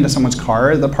back into someone's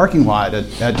car at the parking lot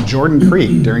at Jordan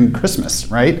Creek during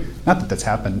Christmas, right? Not that that's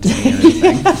happened to me or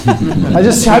anything. I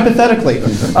just hypothetically,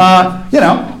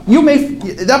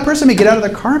 that person may get out of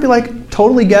their car and be like,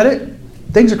 totally get it.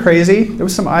 Things are crazy. There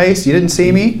was some ice. You didn't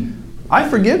see me. I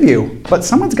forgive you, but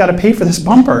someone's got to pay for this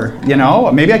bumper,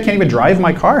 Maybe I can't even drive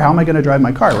my car. How am I going to drive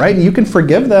my car, right? And you can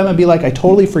forgive them and be like, I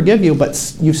totally forgive you,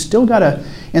 but you've still got to,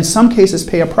 in some cases,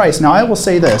 pay a price. Now, I will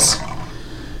say this.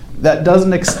 That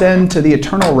doesn't extend to the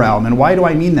eternal realm. And why do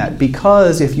I mean that?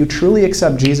 Because if you truly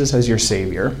accept Jesus as your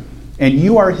Savior, and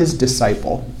you are His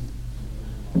disciple,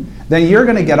 then you're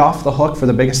going to get off the hook for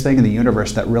the biggest thing in the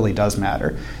universe that really does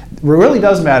matter. What really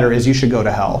does matter is you should go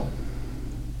to hell.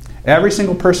 Every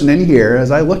single person in here,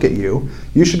 as I look at you,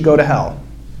 you should go to hell.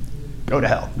 Go to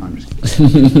hell. No, I'm just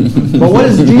kidding. But what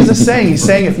is Jesus saying? He's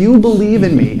saying, if you believe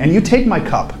in me, and you take my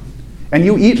cup, and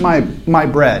you eat my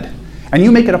bread, and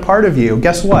you make it a part of you,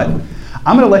 guess what?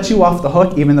 I'm going to let you off the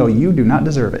hook even though you do not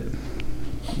deserve it.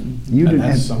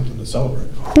 That's something to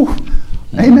celebrate. Whew.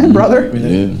 Amen, brother. I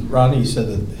mean, Rodney said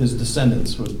that his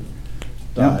descendants would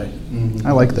die. Mm-hmm.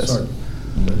 I like this.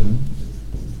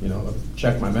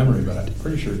 Check my memory, but I'm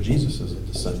pretty sure Jesus is a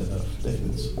descendant of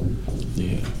David's.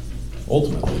 Yeah.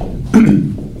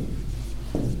 Ultimately.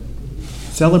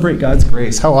 Celebrate God's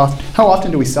grace. How often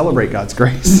do we celebrate God's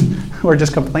grace? Or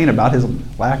just complain about His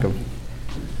lack of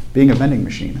being a vending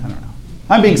machine? I don't know.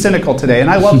 I'm being cynical today, and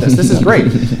I love this. This is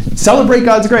great. Celebrate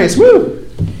God's grace. Woo!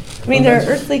 I mean, there are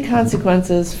earthly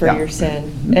consequences for your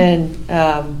sin, and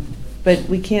but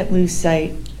we can't lose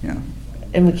sight,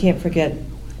 and we can't forget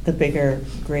the bigger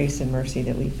grace and mercy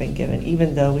that we've been given,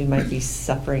 even though we might be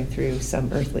suffering through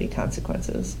some earthly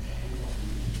consequences.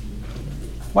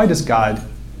 Why does God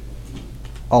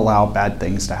allow bad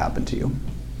things to happen to you?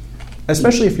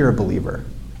 Especially if you're a believer.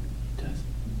 He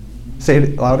doesn't. Say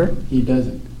it louder. He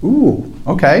doesn't. Ooh,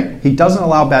 okay. He doesn't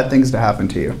allow bad things to happen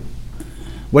to you.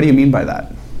 What do you mean by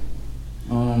that?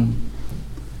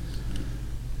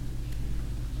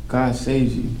 God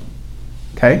saves you.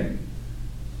 Okay.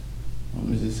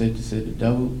 Is it safe to say the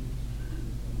devil?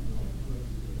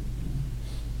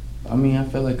 I mean, I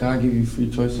feel like God gives you free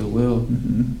choice of will,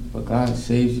 but God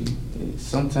saves you.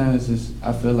 Sometimes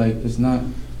I feel like it's not.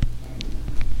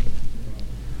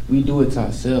 We do it to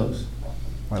ourselves.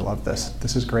 I love this.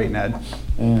 This is great, Ned.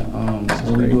 And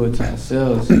when we do it to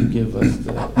ourselves, He gives us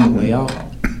the way out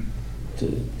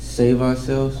to save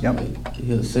ourselves. Yep. Like,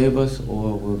 He'll save us,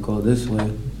 or we'll go this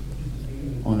way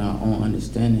on our own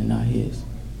understanding, not His.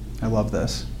 I love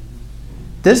this.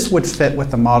 This would fit with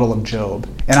the model of Job,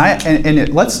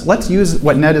 let's use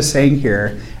what Ned is saying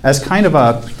here as kind of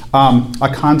a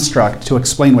construct to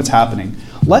explain what's happening.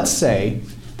 Let's say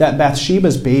that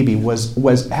Bathsheba's baby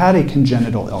had a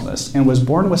congenital illness and was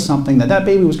born with something that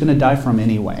baby was going to die from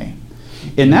anyway.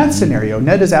 In that scenario,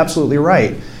 Ned is absolutely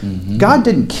right. God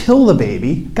didn't kill the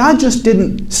baby. God just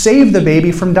didn't save the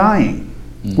baby from dying,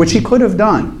 which He could have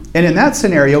done. And in that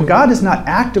scenario, God is not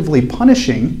actively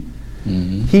punishing.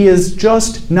 He is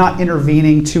just not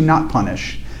intervening to not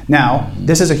punish. Now,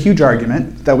 this is a huge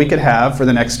argument that we could have for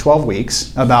the next 12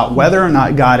 weeks about whether or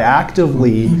not God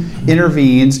actively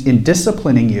intervenes in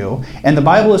disciplining you. And the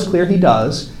Bible is clear He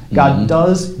does. God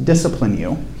does discipline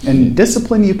you. And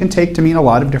discipline you can take to mean a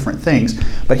lot of different things.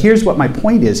 But here's what my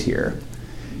point is here,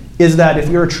 is that if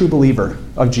you're a true believer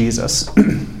of Jesus,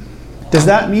 does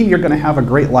that mean you're going to have a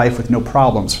great life with no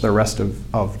problems for the rest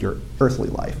of your earthly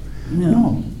life?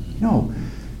 No.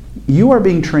 You are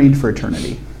being trained for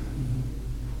eternity.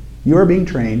 You are being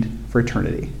trained for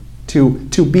eternity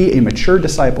to be a mature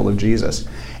disciple of Jesus.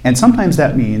 And sometimes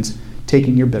that means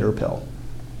taking your bitter pill.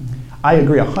 I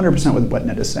agree 100% with what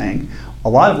Ned is saying. A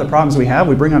lot of the problems we have,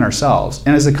 we bring on ourselves.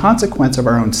 And as a consequence of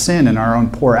our own sin and our own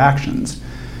poor actions,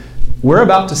 we're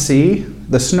about to see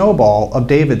the snowball of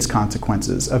David's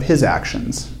consequences of his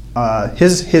actions.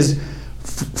 His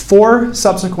 4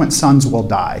 subsequent sons will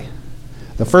die.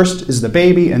 The first is the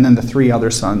baby, and then the 3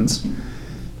 other sons.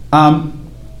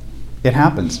 It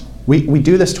happens. We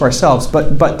do this to ourselves,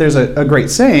 but there's a great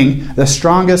saying, the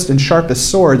strongest and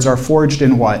sharpest swords are forged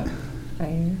in what?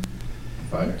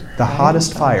 Fire. The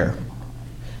hottest fire.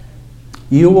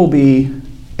 You will be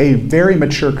a very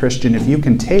mature Christian if you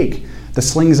can take the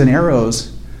slings and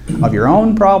arrows of your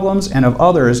own problems and of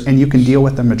others, and you can deal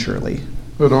with them maturely.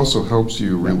 It also helps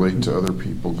you relate to other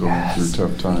people going through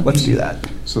tough times. Let's do that.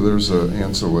 So there's an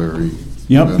ancillary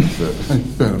Yep.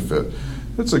 benefit.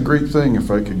 It's a great thing if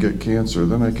I could get cancer,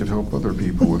 then I could help other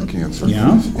people with cancer.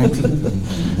 Yeah.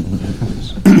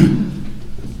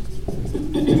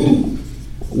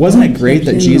 Wasn't it great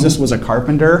that Jesus was a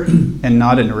carpenter and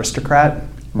not an aristocrat?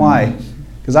 Why?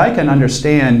 Because I can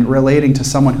understand relating to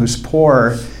someone who's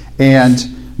poor and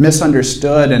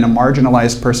misunderstood and a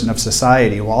marginalized person of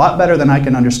society a lot better than I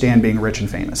can understand being rich and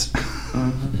famous.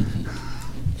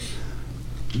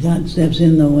 God steps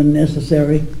in though when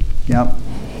necessary Yep.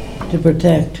 to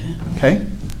protect, Okay.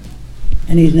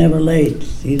 and he's never late.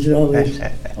 He's always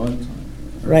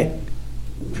right,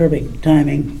 perfect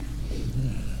timing.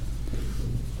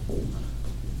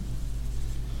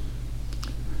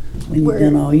 When you've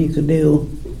done all you could do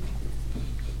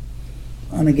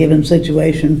on a given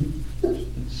situation,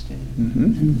 Mm-hmm.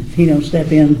 and if he don't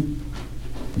step in,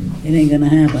 it ain't gonna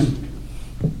happen.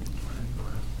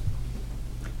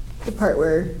 The part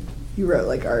where you wrote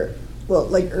like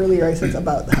earlier I said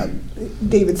about how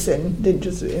David's sin didn't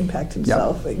just impact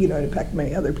himself, it impacted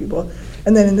many other people.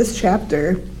 And then in this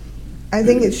chapter, I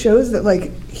think it shows that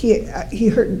like he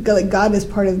hurt, like God is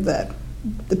part of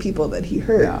the people that he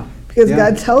hurt. Yeah. Because Yeah.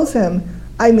 God tells him,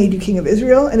 I made you king of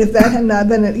Israel, and if that had not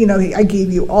been, I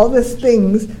gave you all these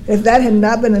things. If that had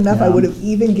not been enough, I Yeah. would have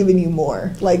even given you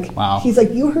more. Like, Wow. he's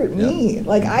like, you hurt me.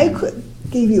 Like, I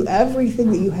gave you everything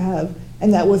that you have,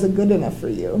 and that wasn't good enough for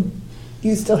you.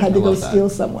 You still had to go steal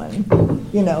someone,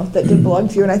 that didn't belong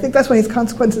to you. And I think that's why his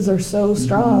consequences are so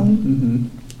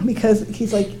strong, because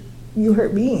he's like, you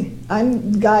hurt me.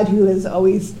 I'm God who has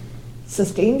always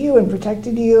sustained you and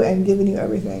protected you and given you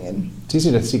everything. And It's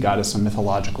easy to see God as some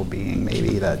mythological being,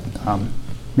 maybe, that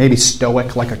maybe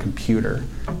stoic like a computer,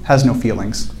 has no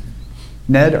feelings.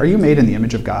 Ned, are you made in the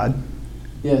image of God?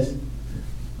 Yes.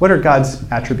 What are God's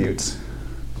attributes?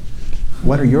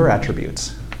 What are your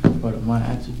attributes? What are my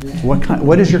attributes?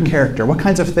 What is your character? What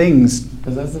kinds of things?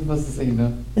 Was I supposed to say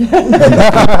no?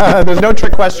 There's no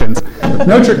trick questions.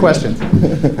 No trick questions.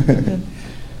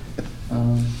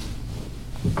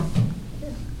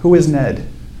 Who is Ned?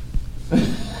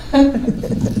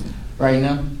 Right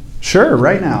now, Sure,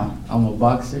 right now. I'm a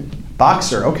boxer.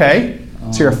 Boxer, okay.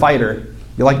 So you're a fighter.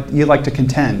 You like to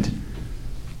contend.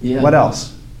 Yeah. What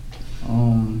else?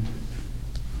 I'm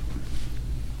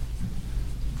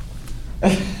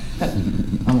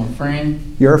a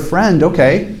friend. You're a friend,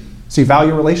 okay. So you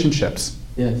value relationships.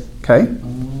 Yes. Okay.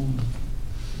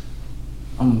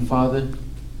 I'm a father.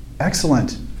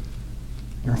 Excellent.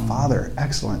 You're a father.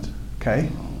 Excellent. Okay.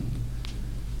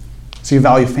 So you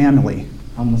value family.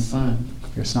 I'm a son.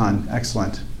 Your son.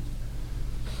 Excellent.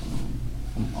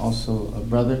 I'm also a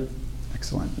brother.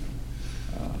 Excellent.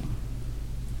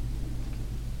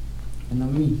 And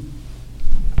I'm me.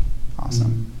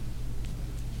 Awesome.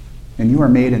 And you are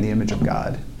made in the image of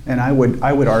God. And I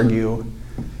would argue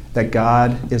that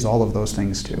God is all of those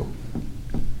things too.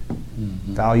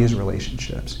 Values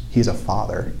relationships. He's a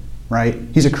father, right?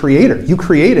 He's a creator. You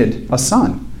created a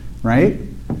son, right?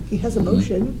 he has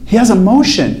emotion. He has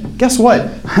emotion. Guess what?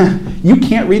 You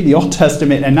can't read the Old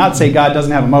Testament and not say God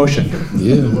doesn't have emotion.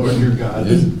 The Lord your God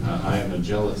is, I am a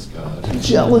jealous God.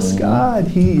 Jealous God.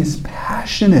 He is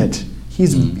passionate.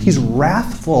 He's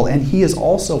wrathful, and he is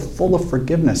also full of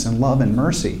forgiveness and love and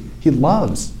mercy. He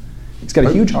loves. He's got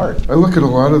a huge heart. I look at a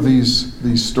lot of these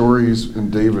stories,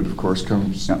 and David, of course,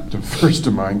 comes to first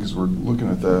to mind because we're looking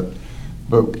at that.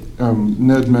 But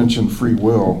Ned mentioned free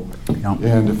will,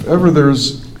 and if ever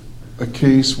there's a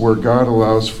case where God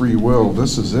allows free will,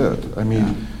 this is it. I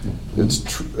mean,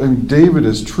 David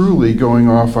is truly going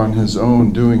off on his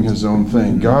own, doing his own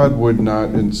thing. God would not,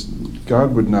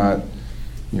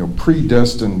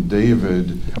 predestine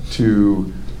David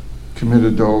to commit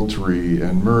adultery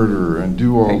and murder and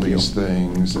do all these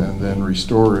things and then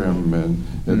restore him. And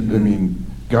I mean,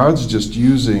 God's just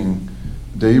using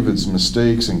David's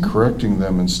mistakes and correcting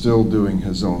them and still doing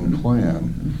his own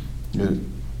plan.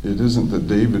 It isn't that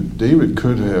David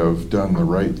could have done the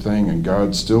right thing and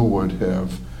God still would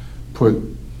have put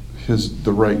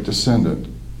the right descendant.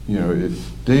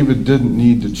 David didn't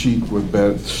need to cheat with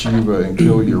Bathsheba and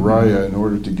kill Uriah in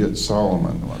order to get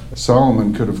Solomon.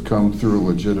 Solomon could have come through a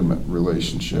legitimate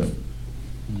relationship,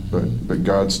 but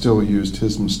God still used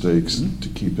his mistakes to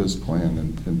keep his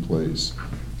plan in place.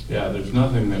 Yeah, there's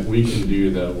nothing that we can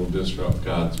do that will disrupt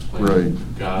God's plan.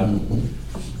 Right.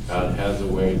 God has a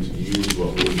way to use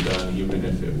what we've done, even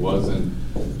if it wasn't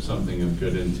something of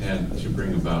good intent, to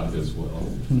bring about his will.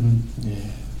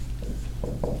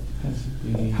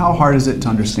 How hard is it to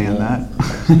understand that?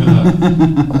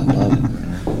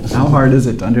 How hard is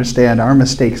it to understand our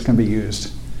mistakes can be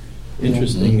used?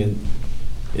 Interesting,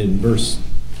 in verse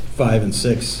 5 and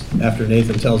 6, after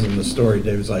Nathan tells him the story,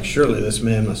 David's like, surely this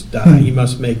man must die. He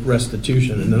must make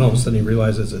restitution. And then all of a sudden he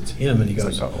realizes it's him, and he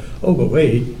goes, like, oh, but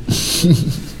wait.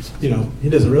 He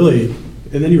doesn't really,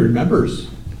 and then he remembers.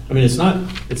 I mean, it's not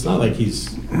like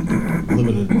he's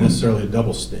living necessarily a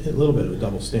little bit of a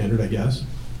double standard, I guess.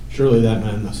 Surely that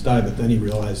man must die, but then he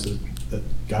realizes that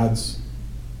God's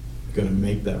going to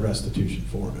make that restitution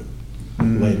for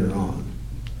him later on.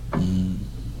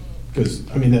 Because,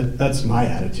 I mean, that's my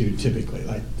attitude typically.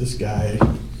 Like, this guy,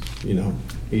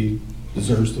 he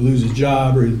deserves to lose his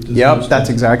job, or he deserves That's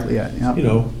exactly it.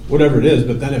 Yep. Whatever it is.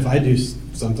 But then if I do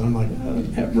something, I'm like, oh,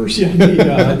 have mercy on me,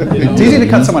 God. It's easy to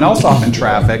cut someone else off in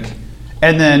traffic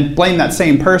and then blame that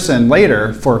same person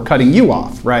later for cutting you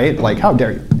off, right? Like, how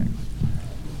dare you?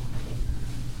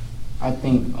 I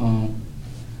think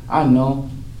I know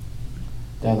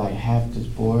that like half this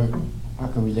board I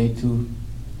can relate to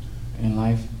in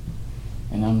life,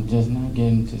 and I'm just not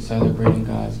getting to celebrating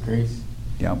God's grace.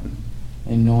 Yep.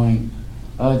 And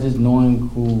just knowing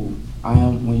who I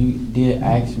am. When you did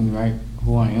ask me, right,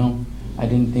 who I am, I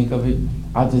didn't think of it.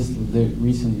 I just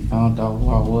recently found out who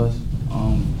I was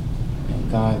in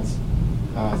God's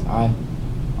eye.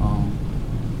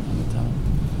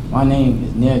 My name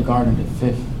is Ned Gardner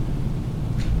V.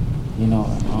 I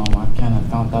kind of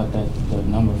found out that the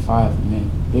number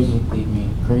 5 biblically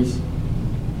meant grace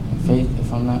and faith,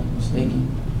 if I'm not mistaken.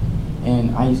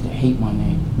 And I used to hate my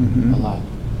name a lot.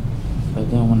 But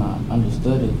then when I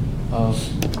understood it,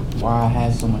 why I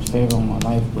had so much favor on my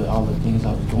life with all the things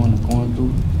I was doing and going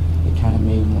through, it kind of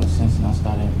made more sense, and I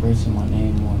started embracing my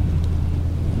name more.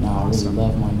 And now I really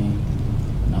love my name,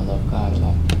 and I love God a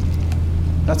lot.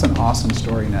 That's an awesome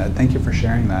story, Ned. Thank you for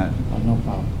sharing that. Oh, no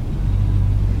problem.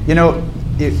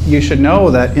 You should know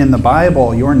that in the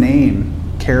Bible, your name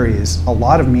carries a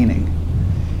lot of meaning.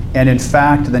 And in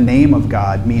fact, the name of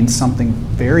God means something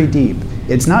very deep.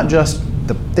 It's not just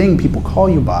the thing people call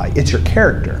you by, it's your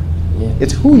character. Yeah.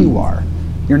 It's who you are.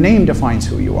 Your name defines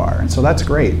who you are. And so that's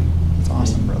great. It's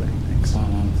awesome, brother. Thanks. I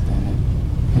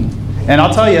understand And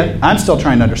I'll tell you, I'm still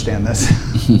trying to understand this.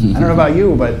 I don't know about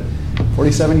you, but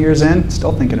 47 years in,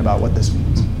 still thinking about what this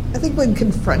means. I think when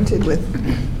confronted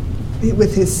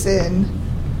with his sin,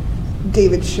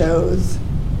 David shows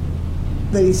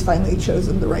that he's finally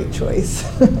chosen the right choice.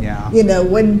 Yeah.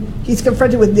 When he's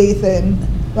confronted with Nathan,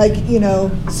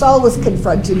 Saul was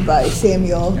confronted by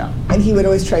Samuel, and he would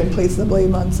always try and place the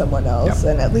blame on someone else.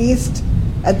 Yep. And at least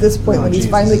at this point, when he's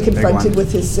finally confronted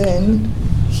with his sin,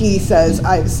 he says,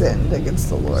 I've sinned against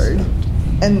the Lord.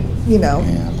 And,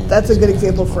 that's a good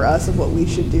example for us of what we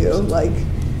should do. Like,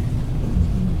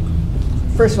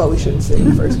 first of all, we shouldn't sin in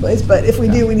the first place, but if we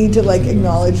do, we need to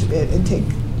acknowledge it and take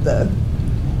the,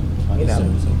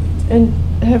 And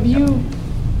have you,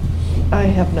 I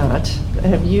have not,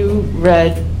 have you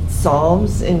read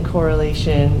Psalms in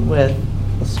correlation with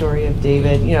the story of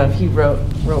David? If he wrote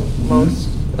most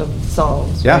of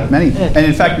Psalms. Yeah, right? many. And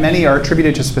in fact, many are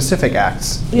attributed to specific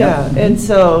acts. Yeah, and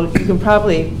so you can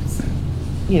probably,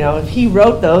 if he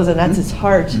wrote those and that's his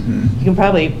heart, you can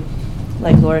probably,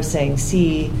 like Laura's saying,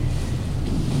 see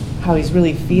how he's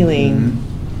really feeling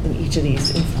in each of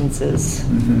these instances,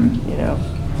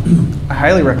 I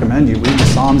highly recommend you read the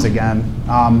Psalms again.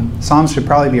 Psalms should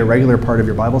probably be a regular part of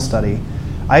your Bible study.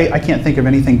 I can't think of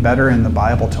anything better in the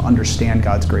Bible to understand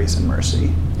God's grace and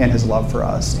mercy and His love for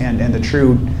us, and the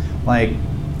true,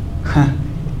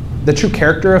 the true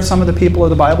character of some of the people of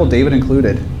the Bible, David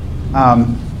included.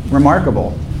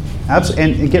 Remarkable,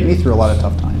 and it get me through a lot of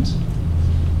tough times.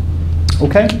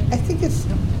 Okay. I think it's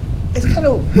kind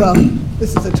of,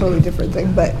 this is a totally different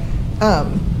thing, but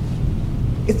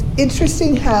it's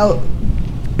interesting how,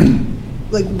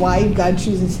 why God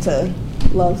chooses to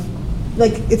love.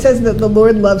 It says that the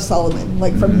Lord loved Solomon,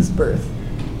 from his birth.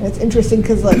 And it's interesting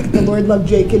because, the Lord loved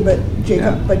Jacob, but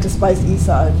despised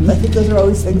Esau. I think those are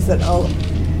always things that I'll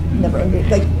never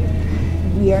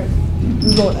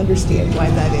we won't understand why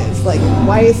that is.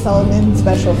 Why is Solomon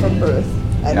special from birth?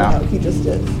 I don't know. He just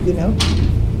is,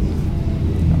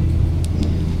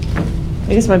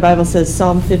 I guess my Bible says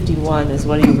Psalm 51 is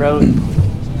what he wrote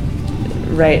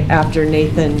right after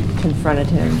Nathan confronted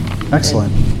him.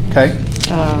 Excellent. Okay.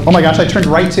 Oh my gosh, I turned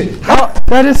right to. Oh,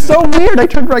 that is so weird. I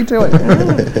turned right to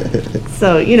it.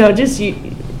 So, just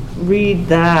read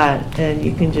that and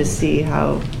you can just see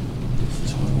how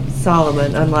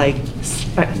Solomon,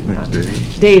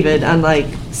 David, unlike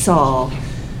Saul,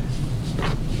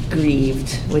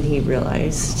 grieved when he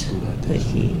realized that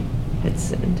he had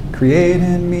sinned. Create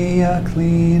in me a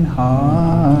clean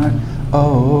heart,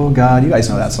 oh God. You guys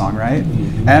know that song, right?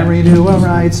 And renew a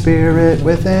right spirit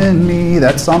within me.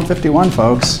 That's Psalm 51,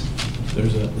 folks.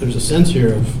 There's a sense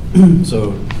here of,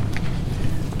 so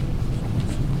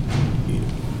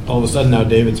all of a sudden now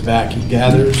David's back. He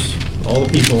gathers all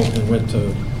the people and went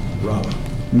to Ramah.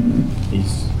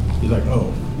 He's like,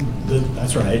 oh,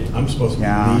 that's right. I'm supposed to be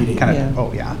Yeah, leading. kind of, Yeah.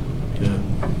 oh yeah. Yeah.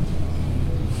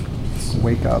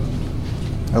 Wake up.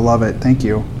 I love it. Thank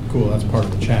you. Cool. That's part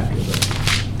of the chapter.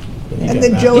 And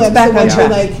then Joab's It's back the on one who track.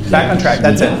 like, Back on track.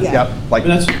 That's it. Yeah. Yep. Like,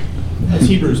 That's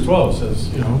Hebrews 12 says,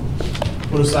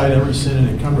 put aside every sin and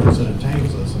encumbrance that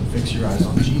entangles us and fix your eyes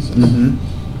on Jesus.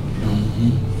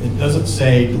 It doesn't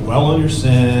say dwell on your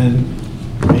sin,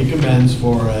 make amends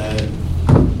for it,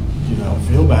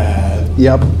 feel bad,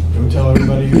 yep. go tell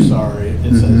everybody you're sorry.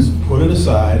 It says put it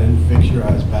aside and fix your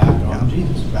eyes back on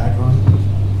Jesus, back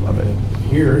on. Love it.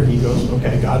 Here he goes,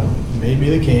 okay, God made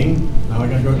me the king, now I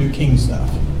gotta go do king stuff.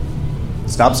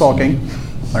 Stop sulking.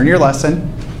 Learn your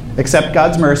lesson. Accept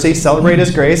God's mercy. Celebrate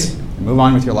His grace. And move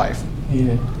on with your life.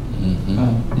 Yeah.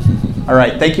 All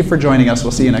right. Thank you for joining us.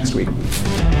 We'll see you next week.